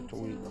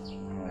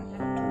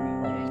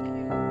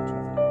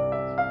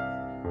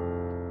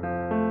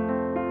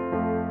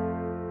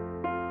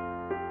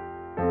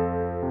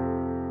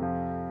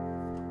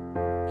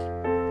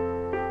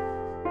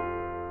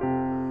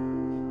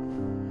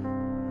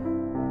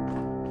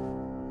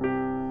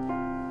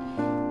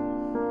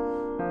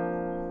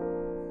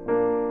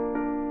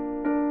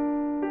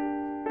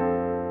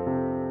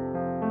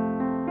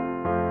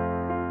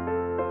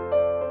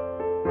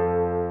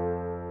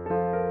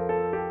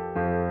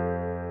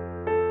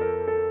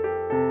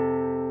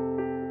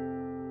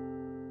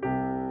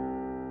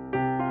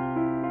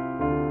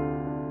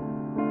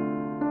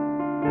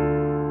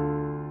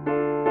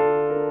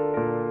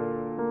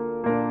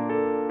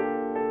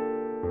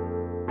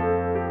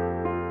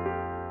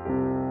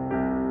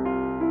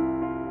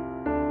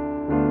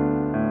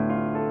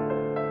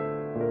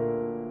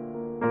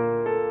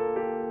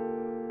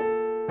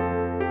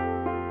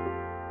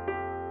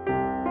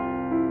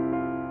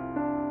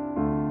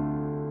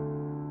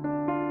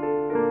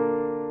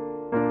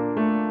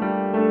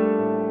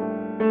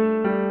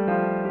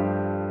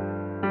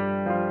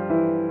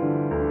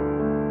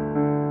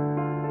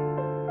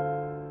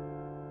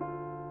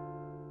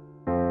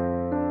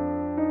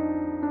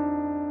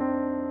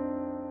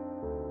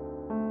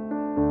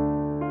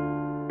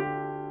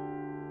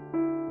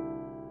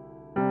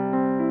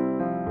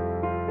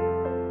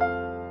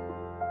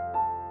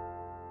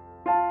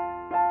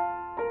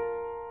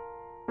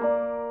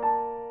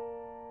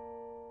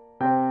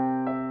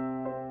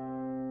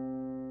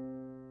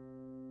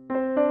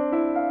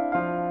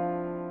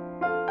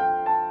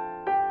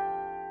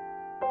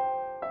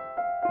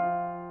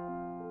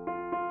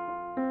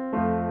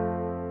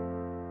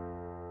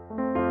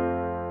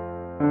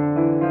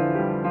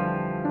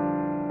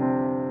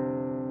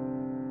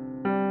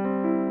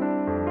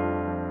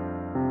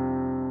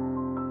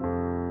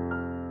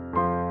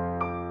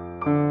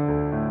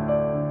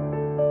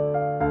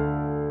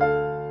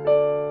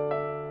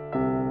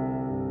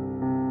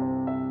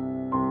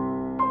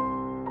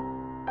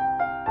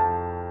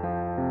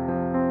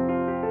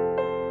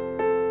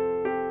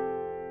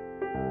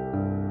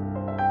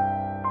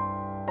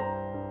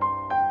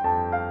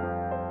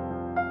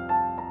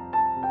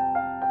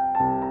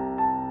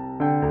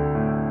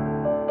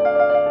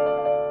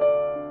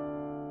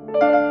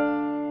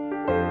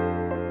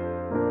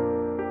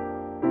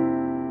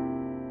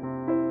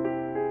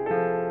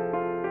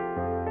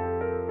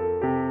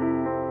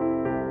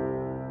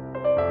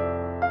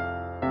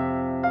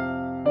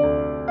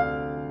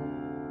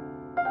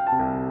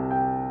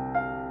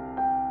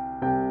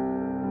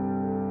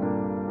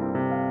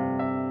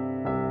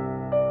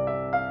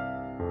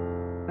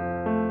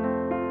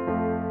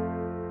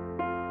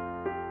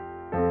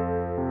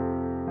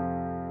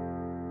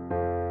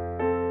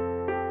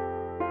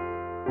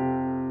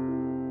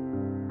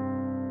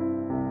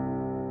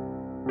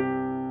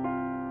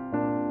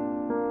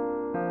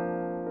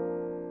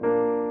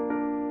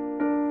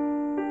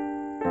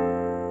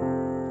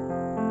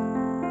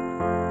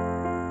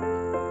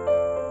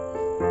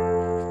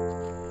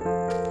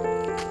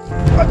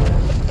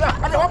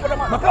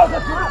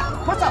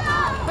 What's up?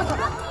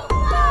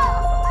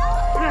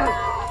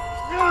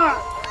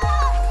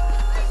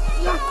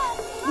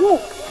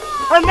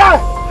 And now,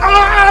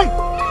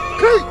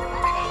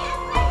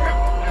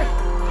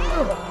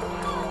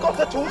 got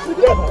the 2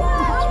 feet.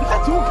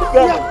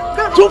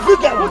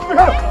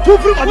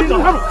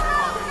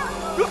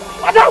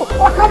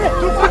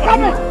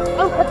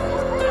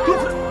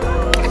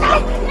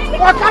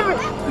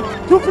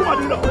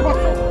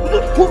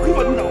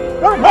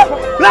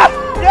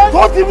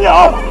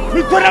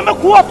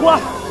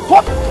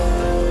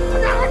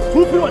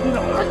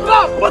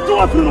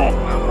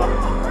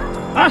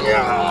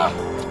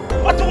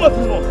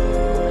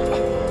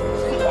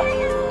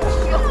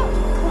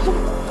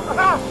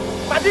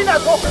 Madina,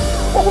 go.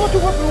 What you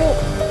want to know?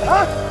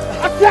 Huh?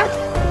 Attack!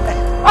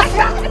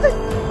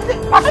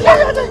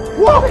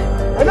 Whoa!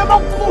 And I'm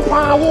not full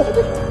power.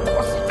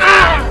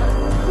 Ah!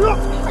 Look!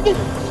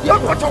 You're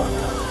what you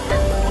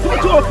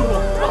want to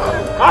know?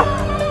 Huh?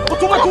 What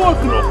you want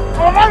to know?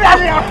 Oh, my God!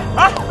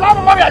 Huh?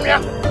 My God!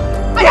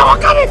 I am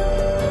coming!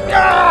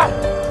 Yeah!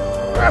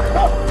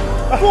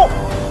 Whoa!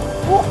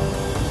 Whoa!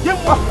 Give me.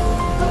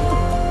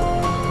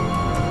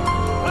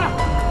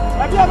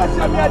 Have you ever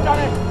seen me,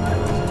 Johnny?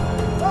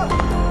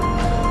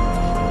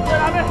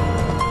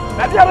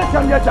 Have you ever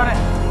seen me, Johnny?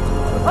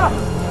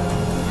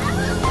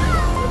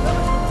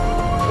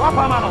 What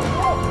Pamano?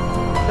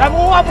 That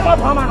what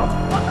Pamano?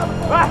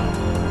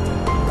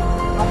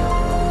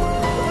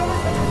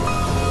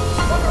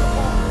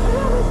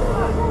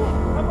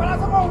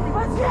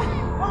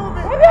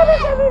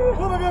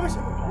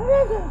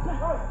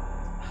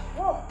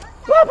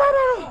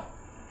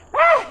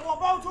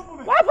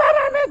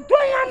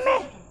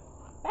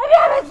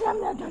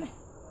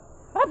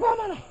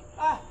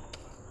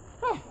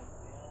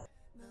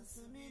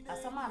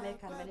 Asama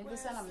American, but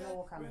this I'm no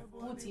working.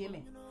 Who tear me?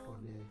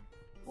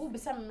 Who be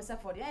some Mr.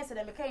 Ford? I said,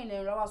 I'm a kind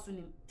of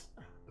Rawasun.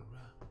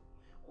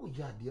 Oh,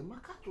 yeah, dear, my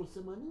cat was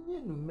a man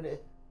in number.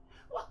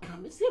 What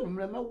can we say?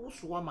 Remember,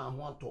 who's one man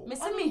want to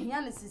Miss me,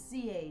 Yanis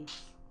CA.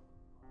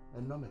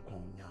 And no, me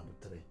con yam.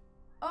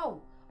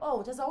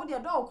 Oh, just a woody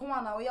dog, come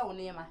on, our own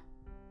name.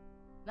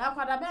 Now,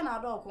 what I been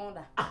our dog,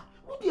 Conda. Ah,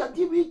 would you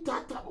give me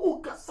Tata?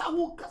 Oh,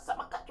 Cassawo,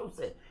 Cassamacato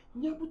say,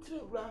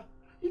 Yabutra,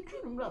 you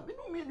couldn't run, you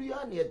don't mean you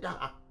are near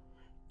that.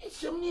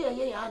 It's a near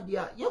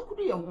idea, you could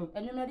be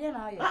and you made an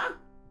eye.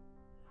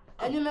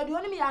 And you made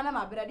only me,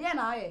 Anna, but again,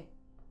 I.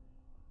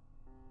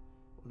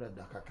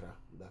 Dakakra.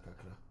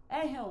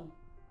 Eh, home.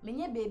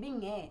 Many baby,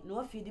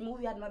 no feeding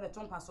movie at my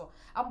beton passo.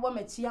 I want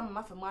my tea and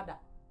muffin mother.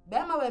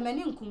 Bema were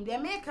many cum, they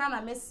make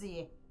a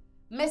messy.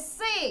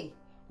 Messy,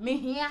 me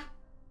here.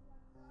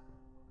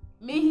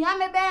 Me here,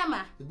 me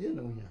bema. Me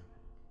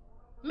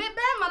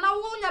bema, now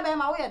won't you be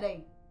my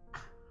wedding?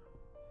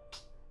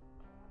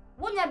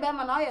 Won't you be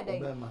my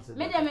wedding?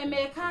 Me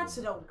make catch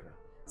though.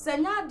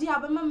 Send your dear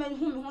women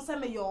whom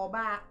send me your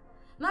back.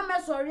 Now, my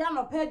sorry, I'm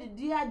not paid the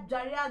dear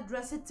Jaria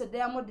dress it to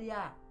them,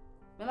 dear.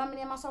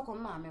 Mamma, I must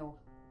come, mamma.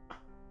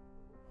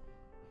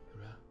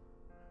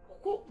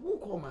 Who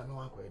call my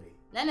no query?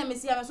 Then I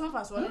miss you so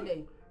fast one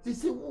day. They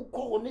say, who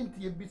call into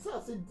your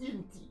besides a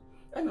dainty,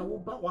 and I will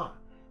bow.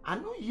 I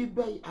know you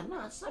bay, and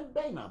now some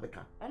bay now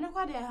become. And I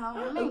quite how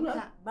I make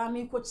that by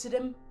me coach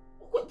them.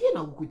 What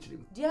dinner coach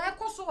him? Dear, I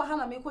could so how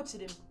I may coach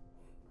him.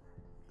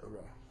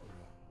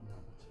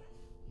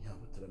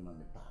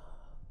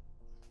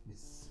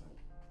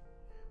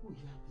 Oh,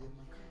 yeah, dear,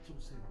 my catch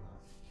say,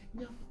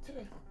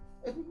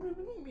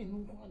 you mean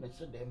no one I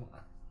said them.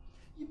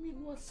 You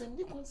mean what send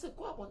you can say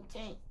quite one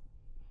thing?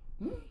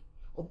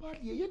 Oh,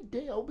 but ye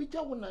day I'll be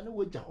jawing and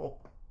away jaw.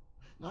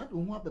 Now I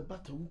don't want the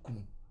battle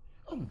wookum.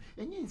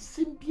 And you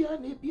simpia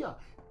nebia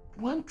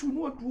 1 2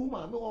 no room,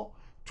 I know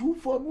 2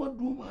 4 no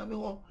room, I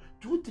know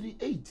 2 3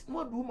 8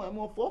 no room, I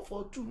know 4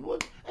 4 2 no,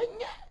 and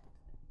yet,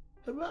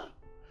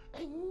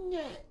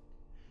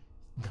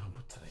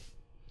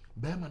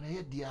 Bearman,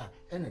 I dear,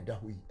 and a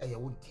dawi, I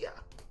won't dear.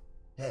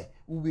 Hey,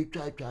 we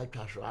try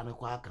so and a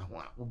quack and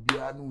what will be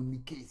a new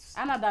case.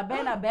 Another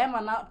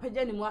Bearman not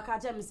paying more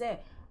catch him say,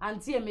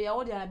 and see me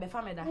all the other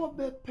family. Oh,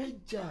 be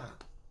peja.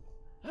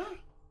 Huh?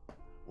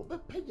 Oh, be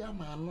peja,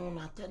 man, no,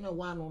 not 10 or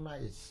 1 on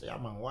ice,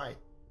 yaman, why?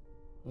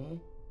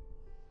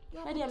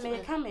 I dear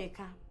make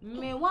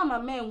me one my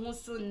man who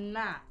soon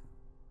now.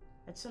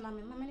 It's not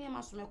my mamma,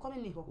 must make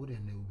coming. Who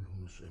then will be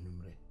who's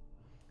enumerate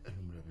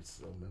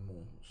so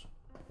memos.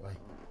 Why?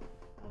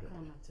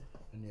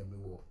 And near me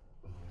walk.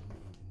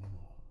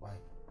 Why?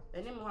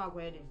 Any more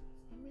wedding?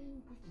 I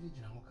mean,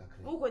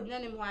 who could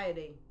none him why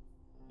day?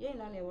 Yea,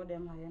 none of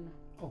them, Hyena.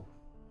 Oh.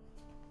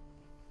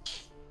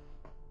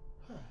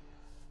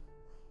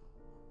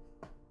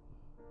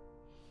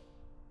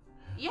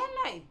 Yeah,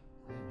 nay.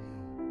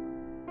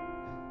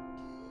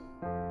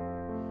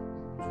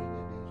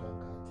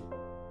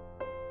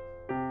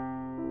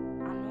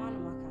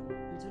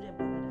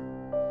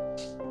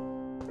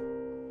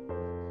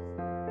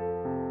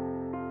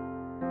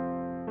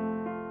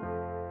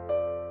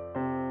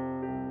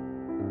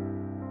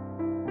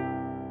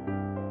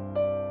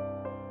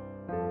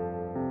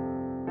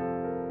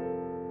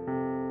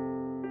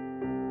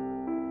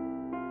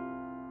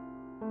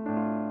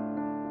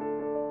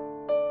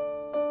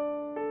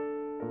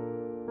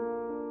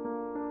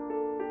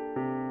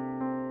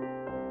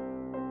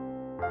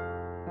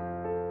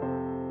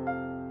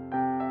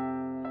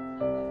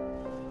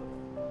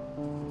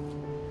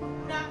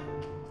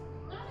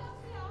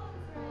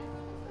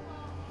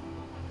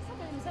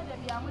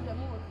 I'm with the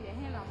movie here.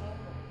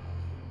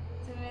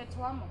 I'm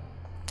to Amo.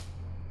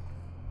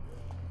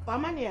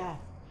 Pamania.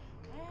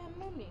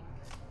 Mommy.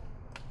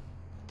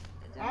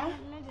 I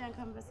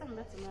come to some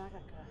better America.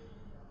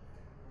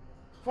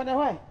 For the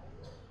way.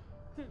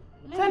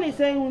 Sunny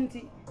say, won't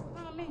he?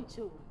 I mean,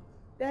 too.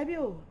 There be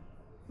oh,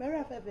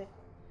 Mary Feather.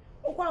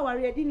 Oh, quite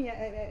worry, I didn't hear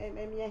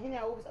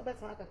I was a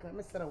better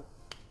Mr.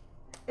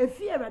 If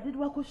fear I did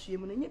walk with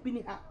him and yet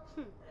been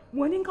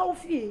morning go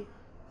fear.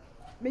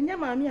 Menya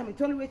mammy, I'm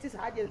tolerate his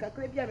idea,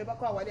 Caribbean,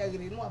 about what I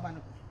agree, no about.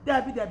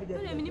 Debbie.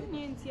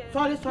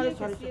 Sorry.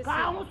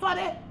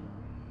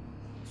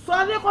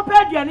 Sorry,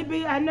 compared to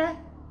Anna.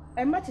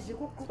 And much as you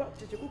cook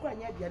to cook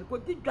and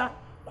put it down.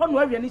 Come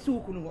where you so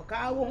couldn't walk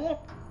out.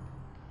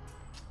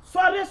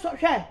 Sorry,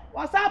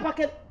 what's that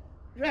packet?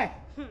 Right.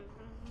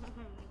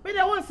 But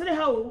I won't say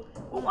how.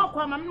 Walk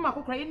on my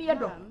crying near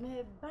door.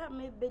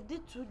 Maybe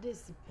 2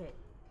 days.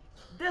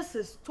 This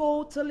is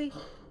totally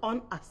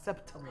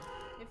unacceptable.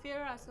 If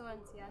you're a so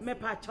auntie, me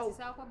pacho.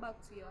 Go back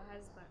to your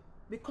husband.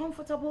 Be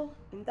comfortable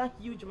in that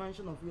huge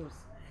mansion of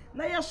yours.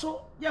 Now you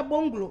so your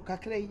bungalow,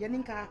 kakre,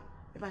 yaninka.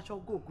 If I shall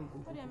go.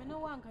 But I mean, no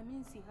one can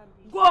mean see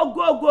happy. Go.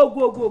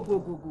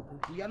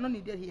 You are not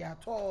needed here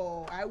at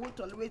all. I will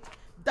tolerate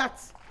that.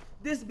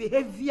 This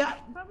behavior.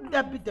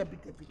 Debbie.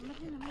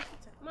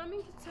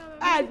 Mommy,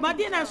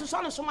 Madina, so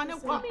son of someone.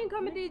 Mommy,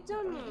 come to the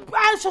journal.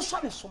 I so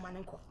son of someone.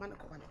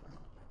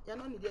 You are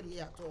not needed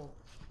here at all.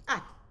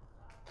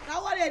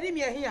 Now what I did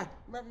here,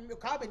 you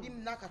can't be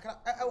dim Naka.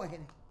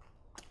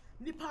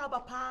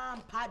 Nipa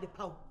pam pa de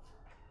pow.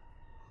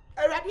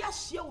 A radia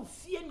show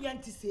fear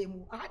yanti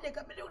same. I had a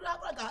cabinet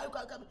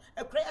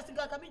a prayer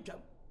single coming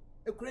jump.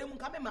 A cream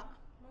coming up.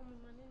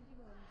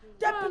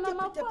 Debbie,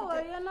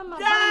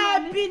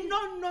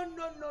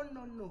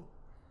 no.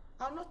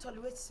 I'll not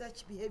tolerate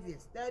such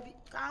behaviors. Debbie,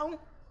 go.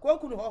 Go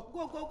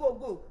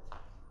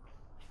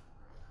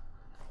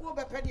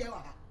by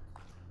Pedia.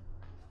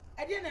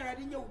 I didn't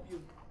already know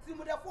you. See,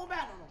 with a 4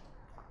 banner.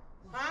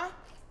 Huh?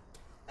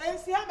 And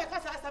see how my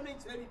cousin has something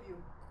to review.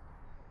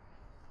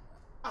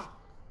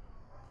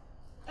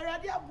 A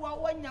radia boy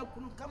when you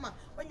come,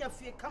 when you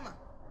fear come.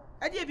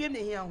 I did be in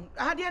here.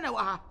 I had dinner.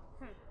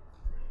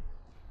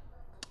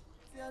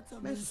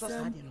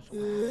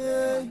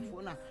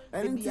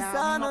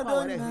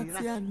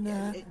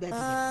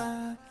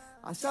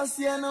 I shall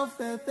see no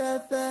fair,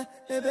 a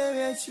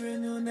baby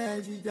chewing on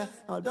edge.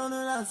 I don't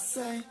know what I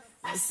say.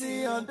 I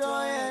see your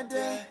door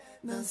there.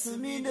 Nancy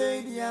me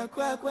day, the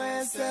quack,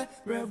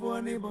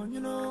 reborn, you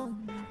know.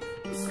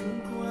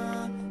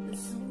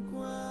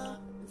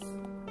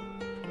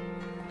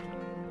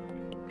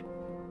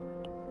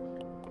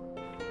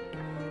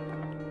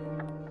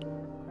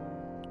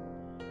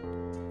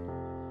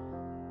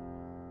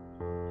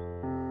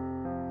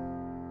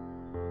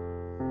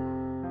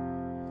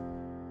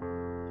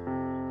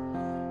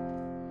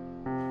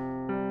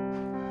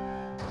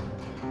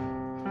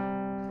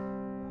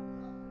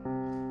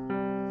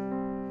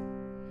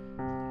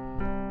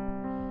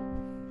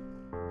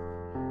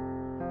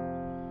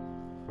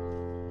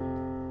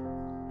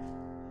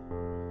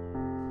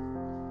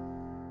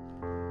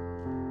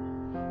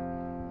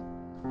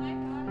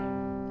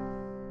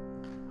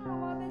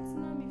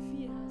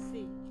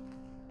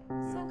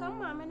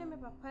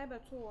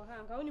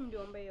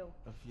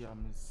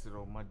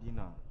 Mr.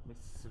 Madina,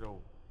 Mr.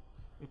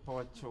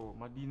 Pacho,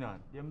 Madina,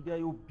 them there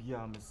you be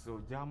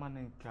Mr. German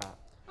and car.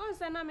 Oh,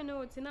 sir, I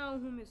know it's now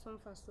whom is some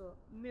fast so.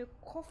 May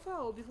coffer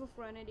or before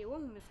Friday,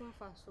 won't miss some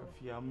fast so.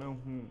 If you are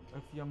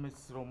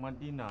Mr.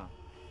 Madina,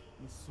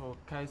 Mr.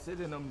 Kai said,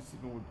 and I'm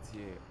sitting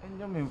here, and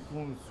your men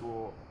phone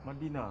so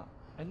Madina,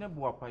 and never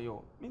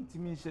wapayo, mean to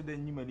me, shed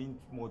and you may need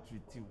more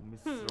treat you,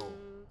 Mr.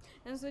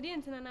 And so the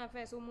internet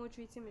affairs or more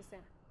treating me, sir.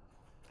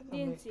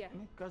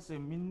 Because a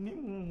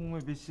minimum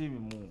will be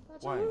shaming more.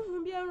 Why?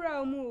 Be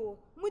around more.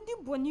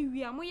 Mudi boni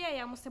we are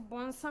moya must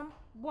bonsam,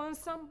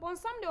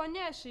 the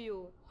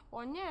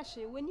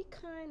onyashi, when he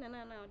kind and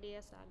now dear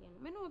again.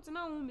 Me know to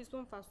now miss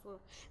one fast.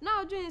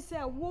 Now Jane say,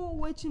 whoa,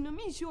 waiting to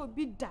me, she'll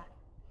be that.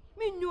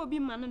 Me no be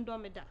man and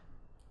domida.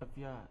 If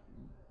you are,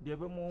 the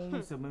other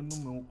moment, some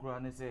no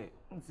cranny say,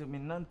 me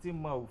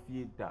nothing mouth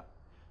feed that.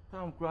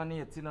 Tom cranny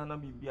at Tinana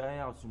be a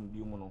house from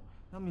Bumono.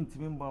 I mean to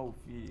me, mouth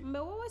feed.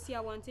 But what was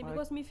you wanting?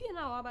 Because me fear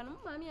now about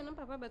mammy and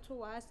papa, but two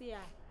was here.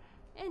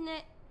 And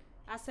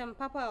as some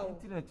papa,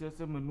 Tina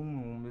just a menu,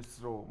 Miss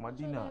Rowe,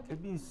 Madina, a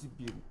bean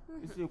sipping.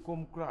 It's a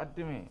come cry at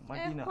me,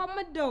 Madina.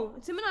 Commodore,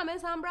 Timina,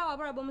 Miss Ambra,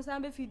 Brabum,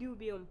 Sambe, feed you,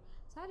 Bill.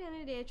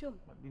 Saturday, day, chum.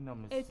 Madina,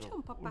 Miss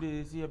Papa.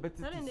 They see a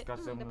better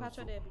discussion. The patch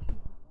of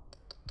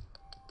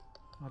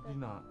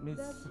Madina, Miss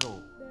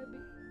Rowe.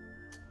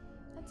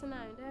 That's a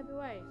night, Debbie,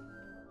 why?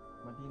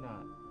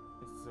 Madina,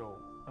 Miss Rowe.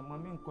 And my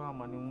main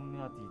crime and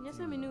immunity. Yes,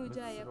 I mean, no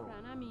Jaya,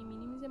 I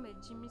mean,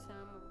 Jimmy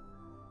Sam.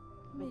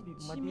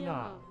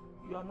 Madina,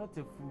 you are not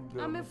a fool,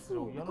 girl. I'm a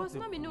fool because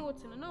Mammy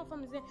knows and now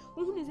from the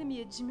who is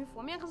me a Jimmy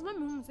for me, because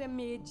Mammy said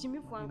me a Jimmy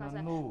for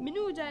no, me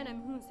no Jaya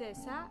who says,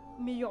 sir,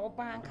 me your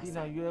bank.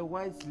 You're a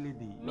wise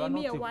lady.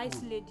 Me a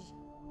wise lady.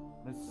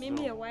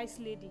 Me a wise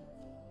lady.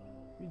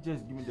 You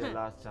just give me the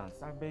last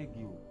chance. I beg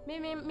you.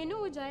 Me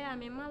no Jaya,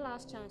 me my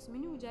last chance. Me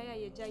no Jaya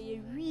ye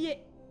Jaya wie.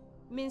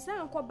 Me say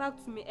go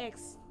back to me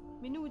ex.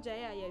 Me no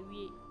Jaya ye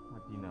wie.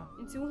 Madina.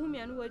 Nti wo hu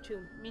me anu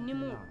watwam.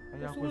 Minimum.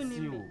 Aya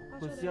kwesi o.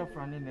 Kwesi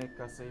afrane na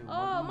kasa you.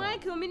 Oh,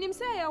 Michael, minim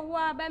say ya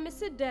wa ba me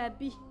se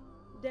Dabi.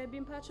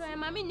 Dabi mpacho e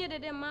ma me nye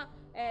dede ma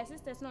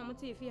sisters na mo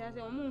te fi ha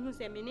say omo hu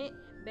say me ne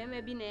be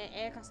ma bi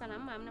na kasa na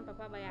ma na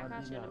papa ba ya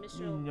ka che na me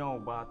sro. Nya o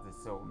ba te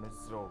se o me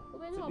sro.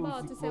 Obenya o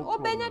ba te se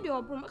obenya de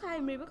obrum ka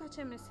me be ka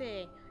che me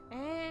say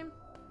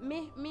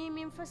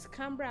me first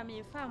camera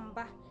me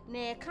famba na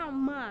e kan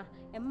ma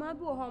e ma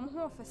bi wo ho mo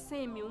ho fa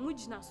sen me mu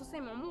gina so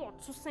sen me mo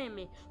to sen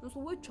me nso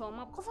wo twa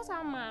ma ko fa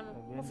sa ma no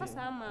ko fa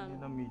sa ma no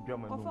na me dwa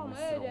ma no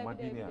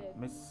Madina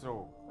me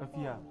sro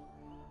afia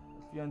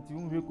nti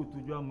unwe ko to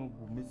dwa ma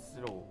bu me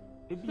sro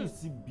e bi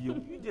si bio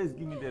you just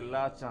give me the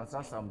last chance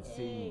as I'm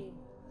saying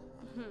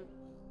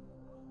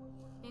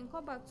and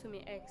go back to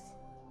me ex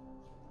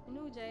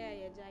no Jaya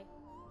ya Jai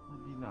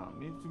Madina,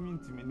 me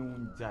to me no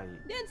unjai.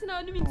 Then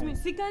now you mean to me,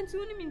 second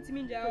you mean to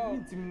me, Jao.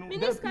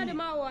 Minister the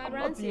Mao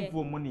around here.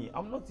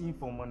 I'm not in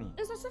for money.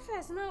 It's also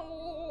first now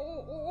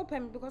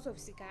open because of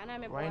Sika and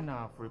I'm right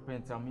now for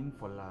repent, I'm in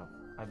for love.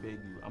 I beg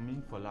you, I'm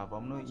in for love.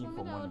 I'm not in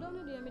for money. I don't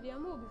know the media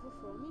more before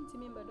from me to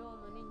me, but all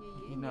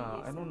money.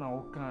 Nah, I don't know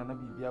what kind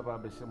of be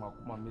about Beshama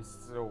Kuma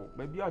Miss Row.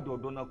 Maybe I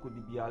don't know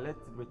could be a let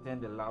return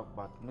the love,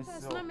 but Miss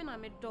Row. I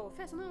made door.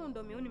 First, no one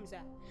domain,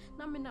 sir.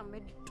 Now, I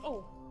made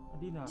door.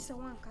 Adina,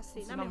 someone can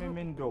say, "Na me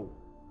mendo."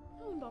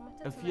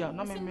 Afia,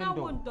 na me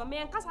mendo. Na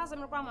me nka sa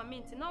me kwa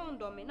mamenti, na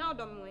undo me, na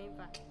undo me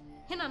wenfa.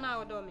 Hena na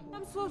undo me.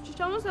 I'm so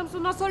chicha, I'm so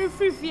not sorry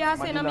free say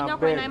na me nya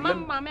kwa na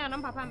mama me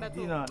and papa mbeto.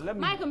 Adina,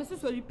 Michael me so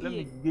sorry pie. Let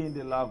me gain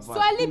the love back.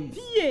 Sorry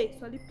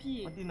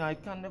pie. Adina, I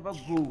can never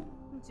go.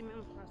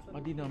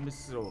 Madina,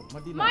 Miss Row.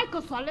 Madina.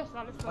 Michael, sorry.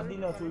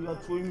 Madina, so you are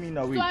throwing me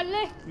away.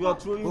 You are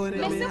throwing me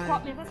away.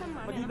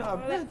 Madina, I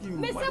beg you.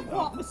 Miss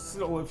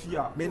Row,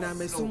 Afia. Me na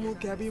me sumu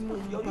kabi mu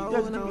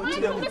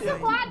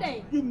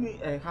give me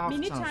a half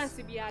chance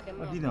to be Adam.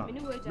 Madina.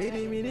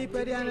 Mini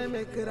pediane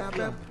me kra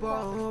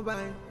beppo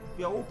ban.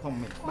 You are open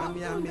me.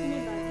 Mami ame.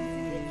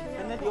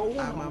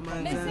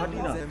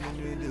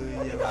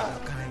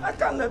 I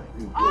can't let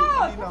you go.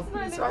 Madina,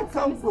 please. I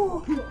can't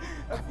go.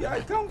 Afia,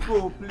 I can't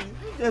go, please.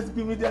 Just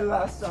give me the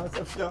last chance.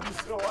 Afia,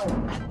 Miss Row.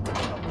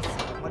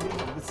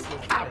 Madina, Miss Row.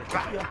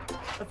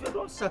 Afia,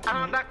 don't shut me.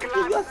 Another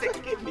classic.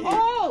 Give me.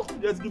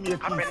 Just give me a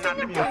piece.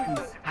 Give me a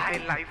piece. High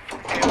life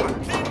forever.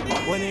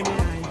 When me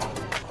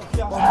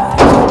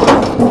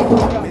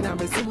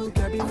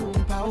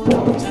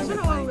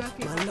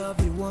my love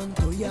you want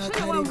to ya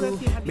carry go.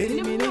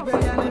 Many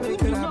pediane me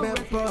kra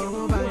beppo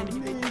ban.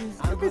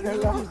 I'm gonna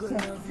love you.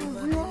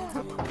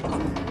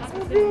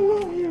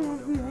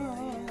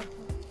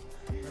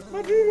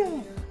 Madina.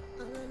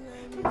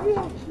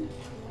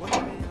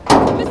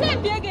 Me say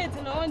be again to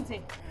no one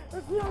thing. I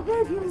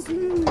beg you,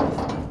 please.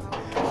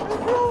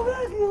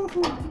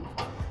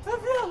 I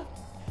beg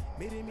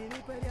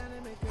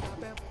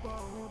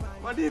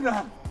you.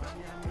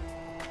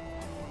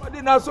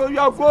 Madina, so you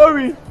are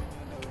going.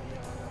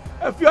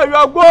 Afia, you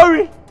are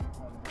going.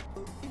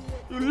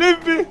 You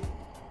leave me.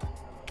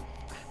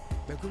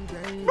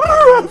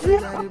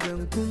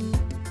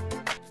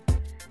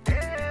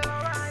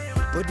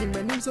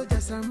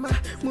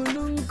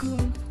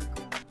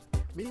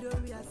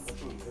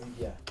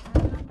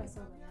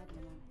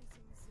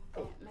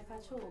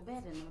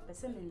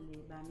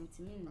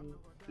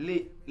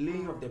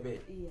 Laying of the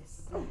bed.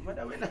 Yes. Oh,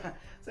 madam,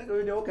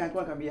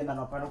 can be an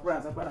apparent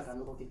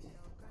kitchen.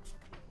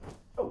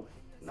 Oh,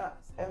 now,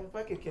 I'm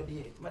back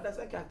again. Madam,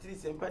 I can't treat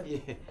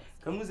somebody.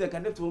 Kamuza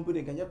can get to put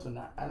in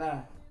Kanyatuna.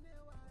 And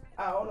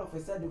all of a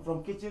sudden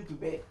from kitchen to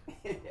bed.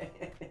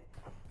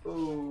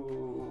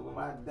 Oh,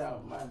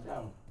 madam.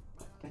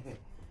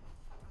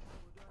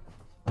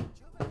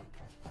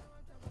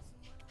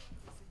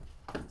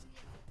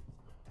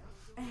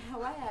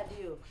 Why are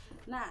you?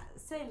 Now,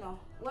 say no,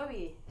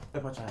 worry.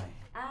 Ever try?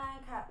 I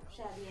can't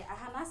share the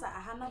Ahanasa,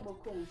 Ahana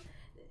Bokum.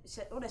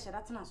 Or the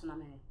Sharatana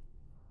Suname.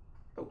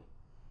 Oh,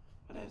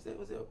 and I said,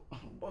 was a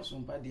boss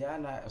on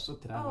Padiana, so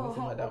the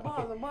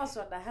boss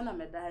of the Hannah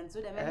Medan,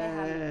 so the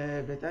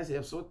but I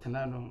say, so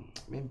Tanano,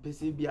 when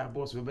PC be a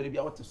boss, will be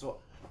out to so.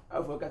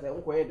 I forgot I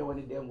required the one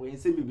in them way,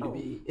 say,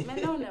 baby.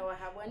 No, never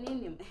have one in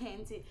him.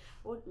 Henty,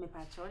 what me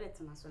patch all it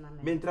to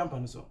Masoname. Men tramp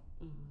and so.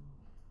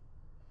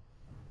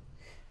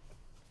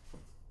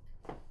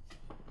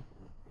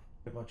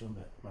 About your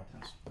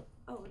matters.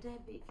 Oh,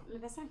 Debbie,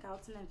 me sank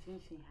out and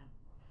Finfin.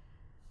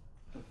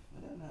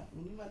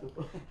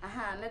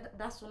 Aha,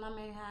 that's when I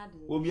may had.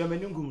 Will be a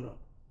menungum.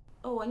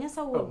 Oh, and yes,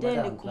 I will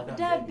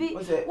Debbie.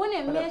 When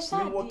a mere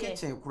shall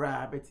kitchen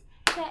crab it.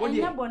 When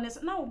your bonus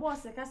now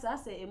was a cassa,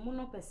 say a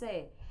mono per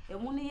se, a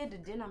money at the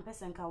dinner and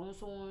person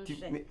council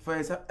for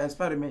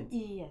experiment.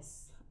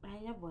 Yes, I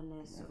have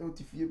bonus. Go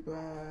to few,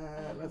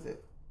 let's say,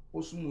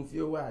 Osum,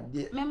 your word,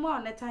 dear. Memoir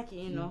on attacking,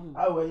 you know.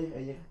 Oh,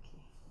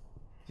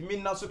 you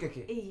mean not so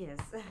keke? Yes.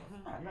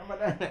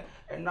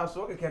 And now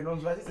so keke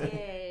don't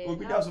say. We'll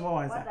be down some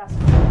more.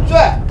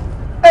 Sir!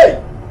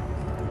 Hey!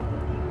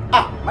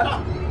 Ah!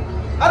 Madam.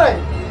 Alright.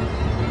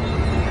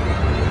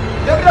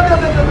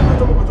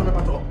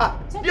 Ah,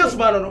 yes,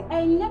 man.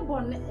 Enya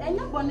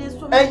bonne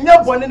so.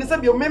 Enya bonne ni se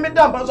bi o me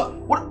dam pa so.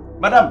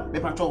 Madam, me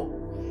patrol.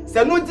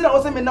 Se no ntira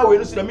wo se me na we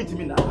no so meet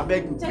me na. I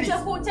beg you, please.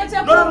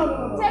 Checheku.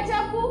 No.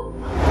 Checheku.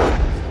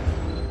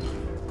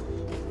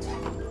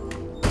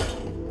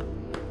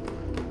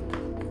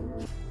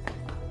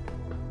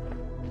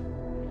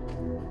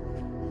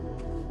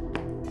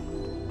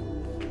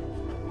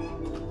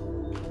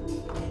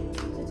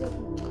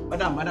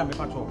 Madam, me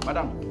patrol.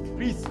 Madam,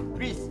 please.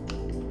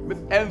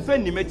 Enfe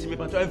ni mechi me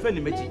patrol, enfe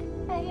ni mechi.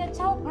 Eh,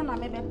 chow pana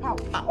me be pow.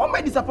 Ah, am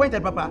I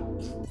disappointed, Papa?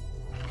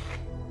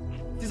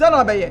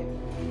 Tisana be ye.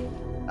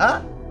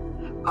 Huh?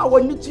 I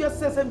want you to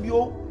say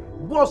bio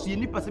boss you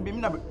ni pase be me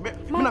na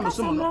me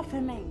so no.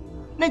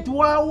 Net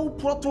wa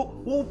proto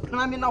wo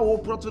plan na wo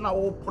proto na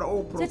wo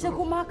pro.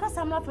 Checheku maka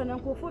samla fe na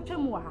nkofo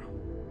twemu ha.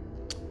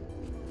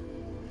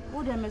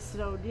 Wo de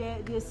mesraw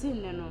de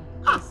sin ne no.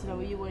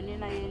 Mesraw yi woni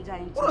na ye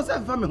njan. Wo say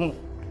fa me ho.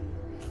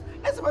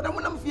 Ese madam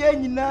na mfie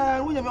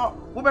nyina wo nya me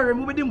wo be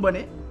mu be di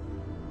mbone.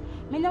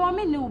 Me na wa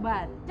me ne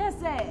ubad.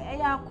 Just say e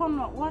ya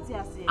kono what you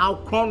say.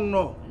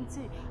 Akono. Nti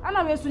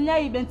ana we so nya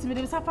yi benti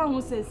me safa ho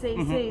say so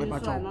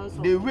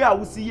anonso. The way I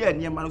will see here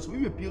near man so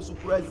we pay so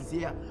price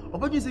here.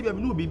 Obaju say be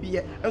me no bibi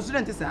here. Enso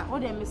na ntisa. Wo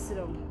de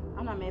mesraw.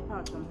 Ana me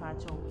pa tompa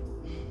cho.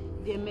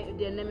 De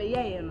na me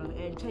ye no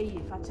e ntwa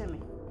yi fa che me.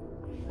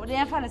 Wo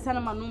de fa na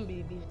sana ma no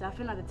bibi. Ta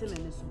fe na de te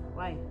me so.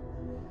 Why?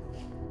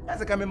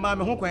 Asa ka me ma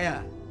me ho kwan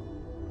ya.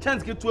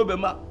 Chance ke tuo be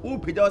ma wo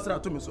pagya wasra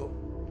to me so.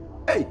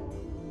 Hey.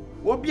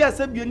 Obi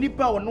asa bi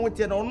onipa wo no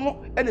tie na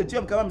ono e na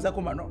tuam ka ba msa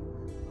koma no.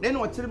 Na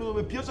o kire me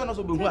be pie so na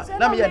so be hu a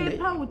na me ye ne.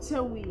 Pa wo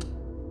chewi.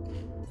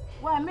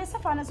 Wa me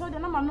safa na so de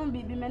na ma no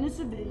bibi me ni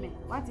so biri me.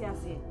 What you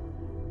say?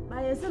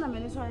 Ba ye se na me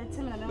ni so ye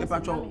teme na me. Me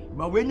patro.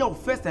 Ma we nya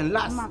first and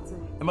last.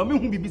 E ma me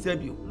hu bibi sa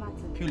bio.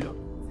 Pillar.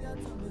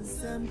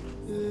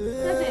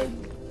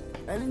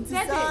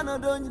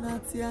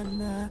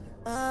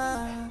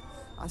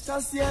 I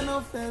shall see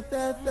no fair,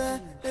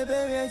 the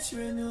baby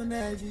children,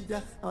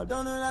 Najida. I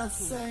don't know what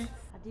to say.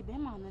 I did be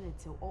man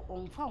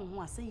on found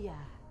one say ya.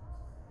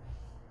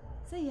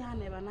 Say ya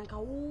never nanka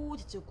wood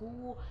to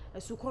cool a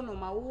sukono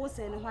my woes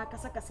and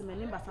Wakasaka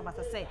Semenimba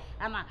Sabata say,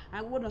 Anna,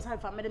 I wouldn't have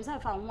found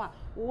myself found one.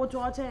 What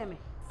to tell me?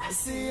 I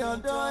see your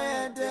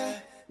door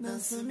there,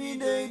 Nansumi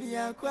day,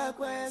 the quack,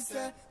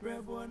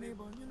 reborn,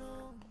 you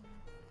know.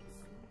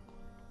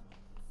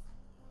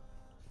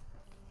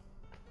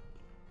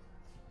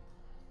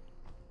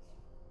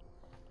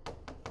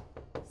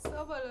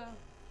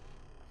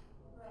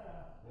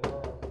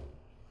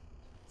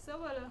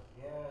 Sobolo.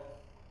 Yeah.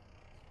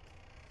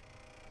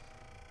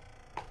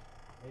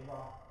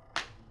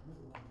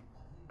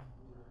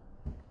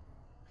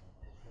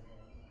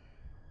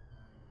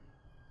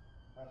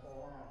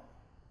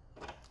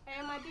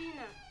 Hey,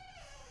 Madina.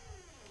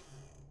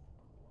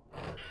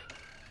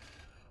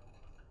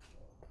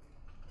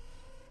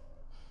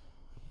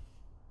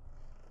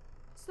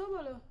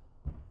 Sobolo.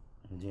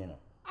 Dina.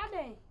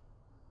 Ade.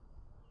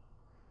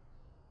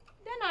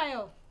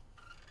 Denayo.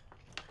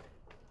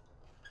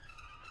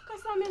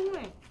 Kasame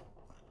nwe.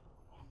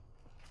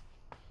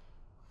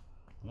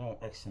 No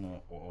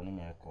excellent or no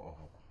me ko.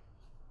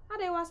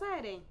 Ade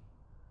wasade.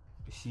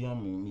 See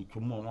me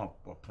tomo na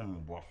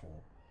potem boafo.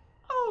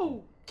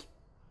 Oh.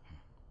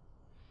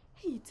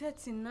 He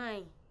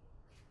 39.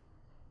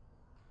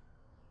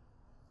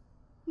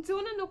 Nti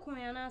wona no kon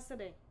ya na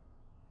asede.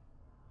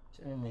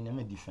 Me na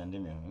me defend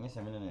me. Me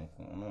se me na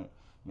no.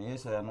 Me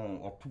yesa no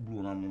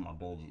otublu na me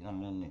madoji na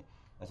me ne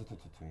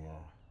esotototo ya.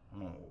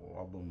 No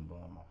abomba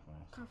ma fa.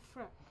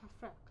 Kafra.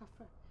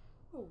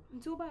 Oh,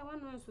 nti oba ya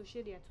wan so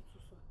shede atoto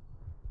so.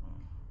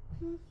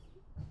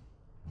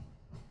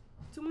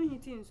 Tumu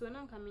hitin so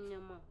na nka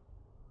menyama.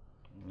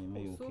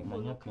 Me okay,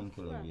 manya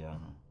painkiller bia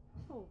no.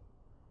 Oh.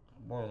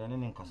 Boy, na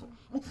ne nkaso.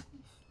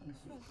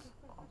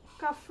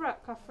 Kafra.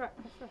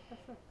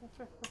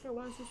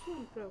 Wan so so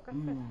mpro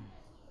kafra.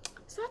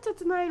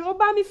 Saturday night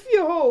oba me fie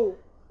ho.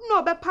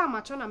 No be pa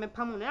macho na me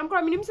pam no. Am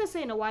kra minim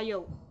se na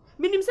wayo.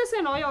 Minim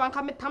se na oyo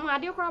anka me tam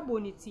ade kra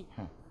boniti.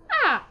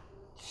 Ah.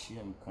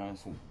 Shiem kwan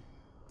so.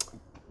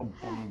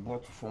 Obon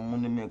bot for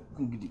money me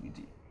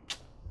gidi.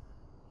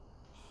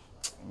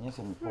 Yes,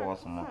 I'm poor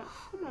some.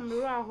 Come me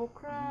ra ho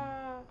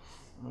kra.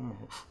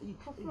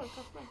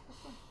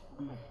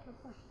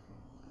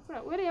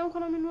 Kafra. Where you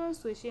come me no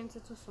so she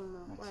ento so no.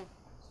 Why?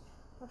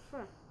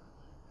 Kafra.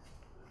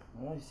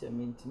 No, she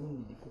mean to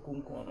me the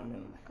kukunko na me.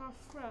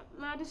 Kafra.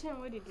 Na de chen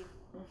we did.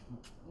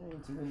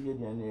 Ti me dey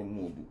na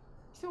mood.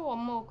 So one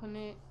more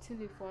connect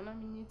telephone na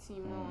me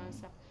team no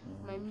answer.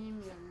 My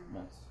meme ya.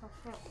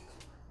 Kafra.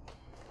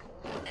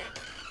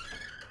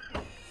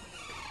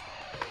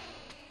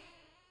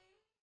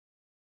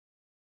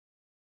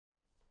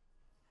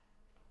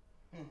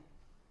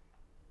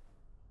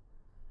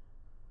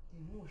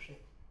 Mushe.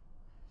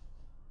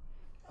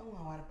 Awa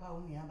warpa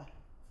umi aba.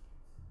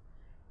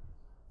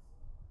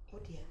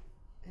 Odia,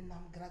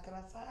 nenam gra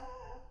sa.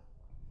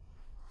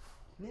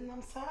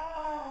 Nenam sa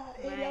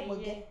area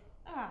boge.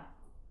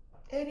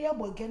 area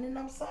boy getting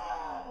them sa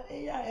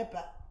ya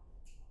epa.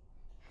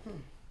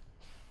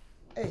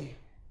 Hey.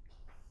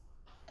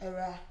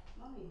 Era.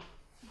 Mommy.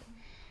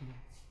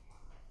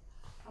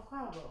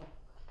 Akwa.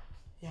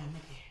 Yeah,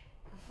 maybe.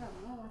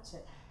 Akwa, watch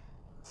it.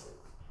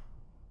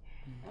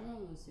 I don't know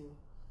you.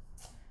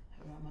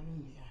 Era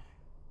Manumbia.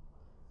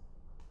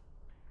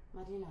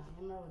 Madina,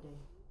 I'm not there.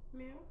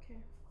 Me okay.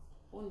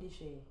 Only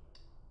she.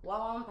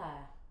 Wow,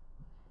 umpire.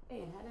 Hey,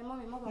 had a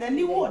mommy mother. Na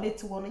ni wo de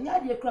to wono nya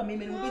de kra me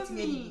no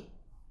betimi adidi.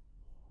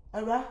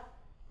 Ara.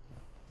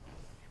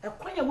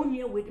 Ekwanya wo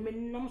nwie we de me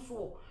nam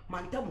so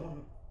mantam ho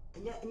no.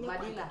 Enya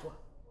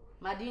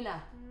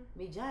Madina.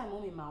 Me jai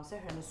mommy ma se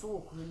hwe no so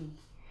okuru ni.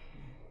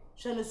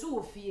 Hwe no so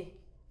ofie.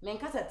 Me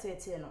nkasa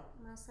tete no.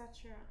 Na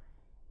sachira.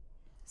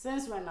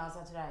 Since when na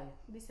sachira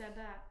ye?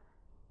 Bisada.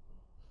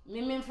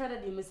 Me mfreda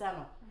di misa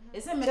no.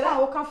 Ese me ka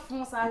wo ka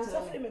fun sa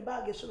tete. Ese me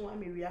bag so no am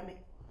wi ame.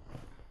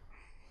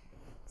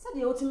 Sa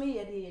de otime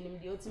ye de yenim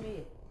de otime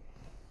ye.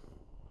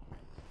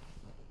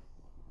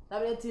 Na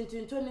be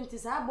tintinto nti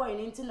sa boy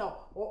ni nti no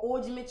o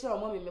jime kire o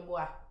mommy me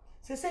boa.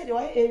 Se say the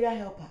area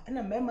helper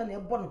na mema na e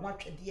bo no ho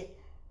atwede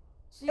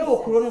e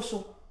wo kuro no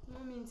so.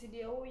 Mommy nti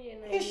de o ye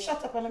na. Hey,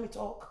 shut up and let me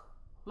talk.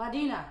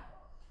 Madina.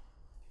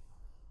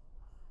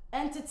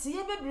 Entity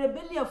ye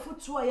bebrebe ni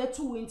afutu a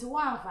yetu nti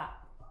wanfa.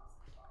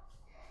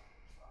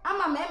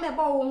 Ama meme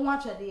ba wo ho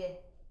atwede e.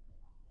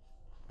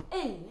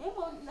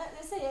 Emo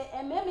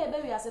say meme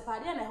be wi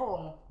asepade na he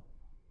wo.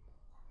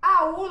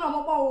 Wo no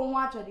mo ba wo ho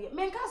atwede.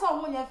 Me nka so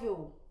ho nya fe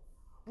o.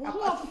 Wo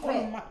ho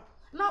fe.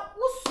 Na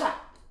usa.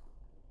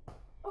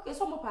 Okay,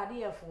 so mo pade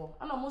ye fo.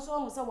 Ana mo so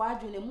ho se wa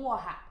adwene mu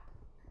oha.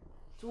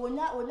 To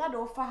onya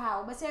do fa ha,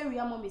 obese wi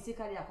amo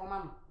mesika dia koma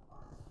no.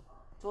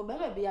 To be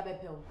be ya be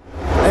pe o.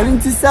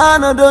 Elinti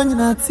sana do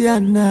nyina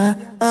tiana.